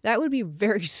 That would be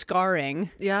very scarring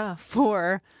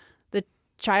for the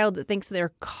child that thinks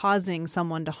they're causing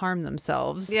someone to harm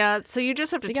themselves. Yeah, so you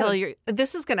just have to tell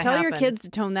this is going to happen. Tell your kids to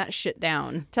tone that shit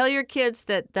down. Tell your kids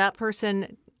that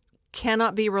person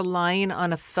cannot be relying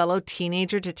on a fellow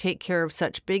teenager to take care of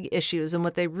such big issues, and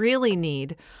what they really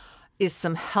need is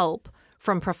some help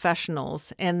from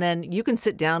professionals. And then you can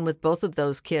sit down with both of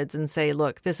those kids and say,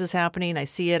 look, this is happening. I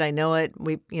see it. I know it.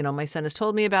 My son has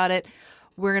told me about it.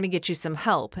 We're going to get you some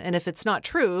help. And if it's not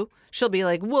true, she'll be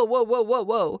like, whoa, whoa, whoa, whoa,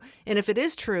 whoa. And if it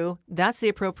is true, that's the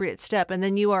appropriate step. And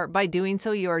then by doing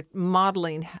so, you are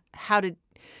modeling how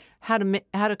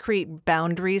to create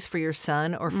boundaries for your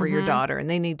son or for your daughter, and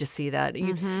they need to see that.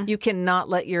 You cannot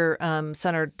let your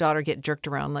son or daughter get jerked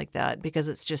around like that, because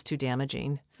it's just too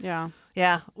damaging. Yeah.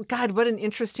 God, what an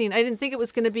interesting. I didn't think it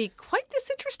was going to be quite this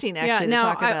interesting, actually, to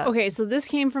talk about. Okay, so this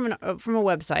came from a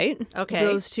website. Okay.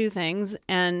 Those two things.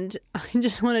 And I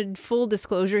just wanted full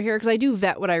disclosure here, because I do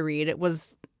vet what I read. It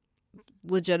was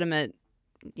legitimate,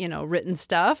 written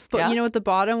stuff. But at the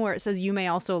bottom where it says you may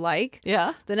also like.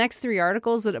 Yeah. The next 3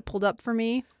 articles that it pulled up for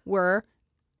me were,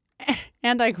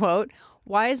 and I quote,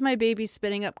 "Why is my baby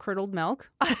spitting up curdled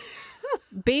milk?"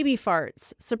 "Baby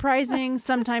farts. Surprising,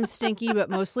 sometimes stinky, but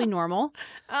mostly normal."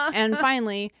 And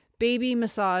finally, "Baby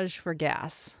massage for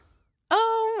gas."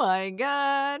 Oh my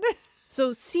God.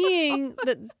 So seeing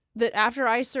that after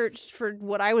I searched for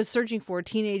what I was searching for,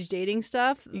 teenage dating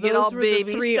stuff, those were the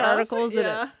 3 articles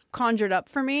that it conjured up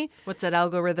for me. What's that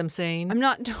algorithm saying? I'm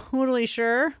not totally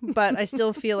sure, but I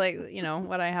still feel like,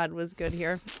 what I had was good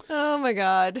here. Oh my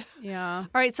God. Yeah. All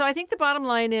right, so I think the bottom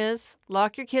line is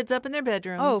lock your kids up in their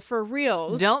bedrooms. Oh, for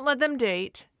reals. Don't let them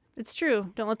date. It's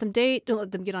true. Don't let them date. Don't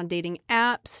let them get on dating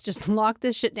apps. Just lock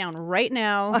this shit down right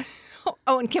now.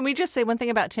 Oh, and can we just say one thing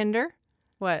about Tinder?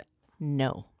 What?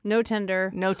 No. No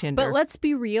Tinder. No Tinder. But let's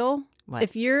be real. What?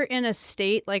 If you're in a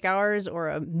state like ours, or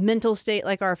a mental state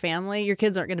like our family, your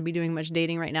kids aren't going to be doing much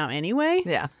dating right now anyway.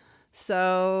 Yeah.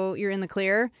 So you're in the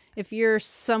clear. If you're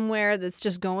somewhere that's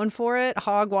just going for it,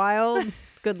 hog wild,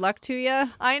 good luck to you.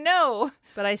 I know.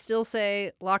 But I still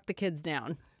say lock the kids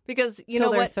down. Because know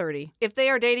what? They're 30. If they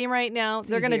are dating right now,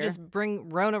 they're going to easier. just bring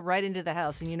Rona right into the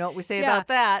house. And you know what we say about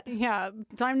that? Yeah.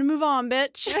 Time to move on,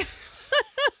 bitch.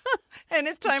 And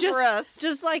it's time for us.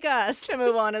 Just like us. To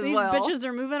move on as These well. These bitches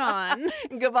are moving on.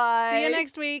 Goodbye. See you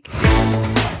next week.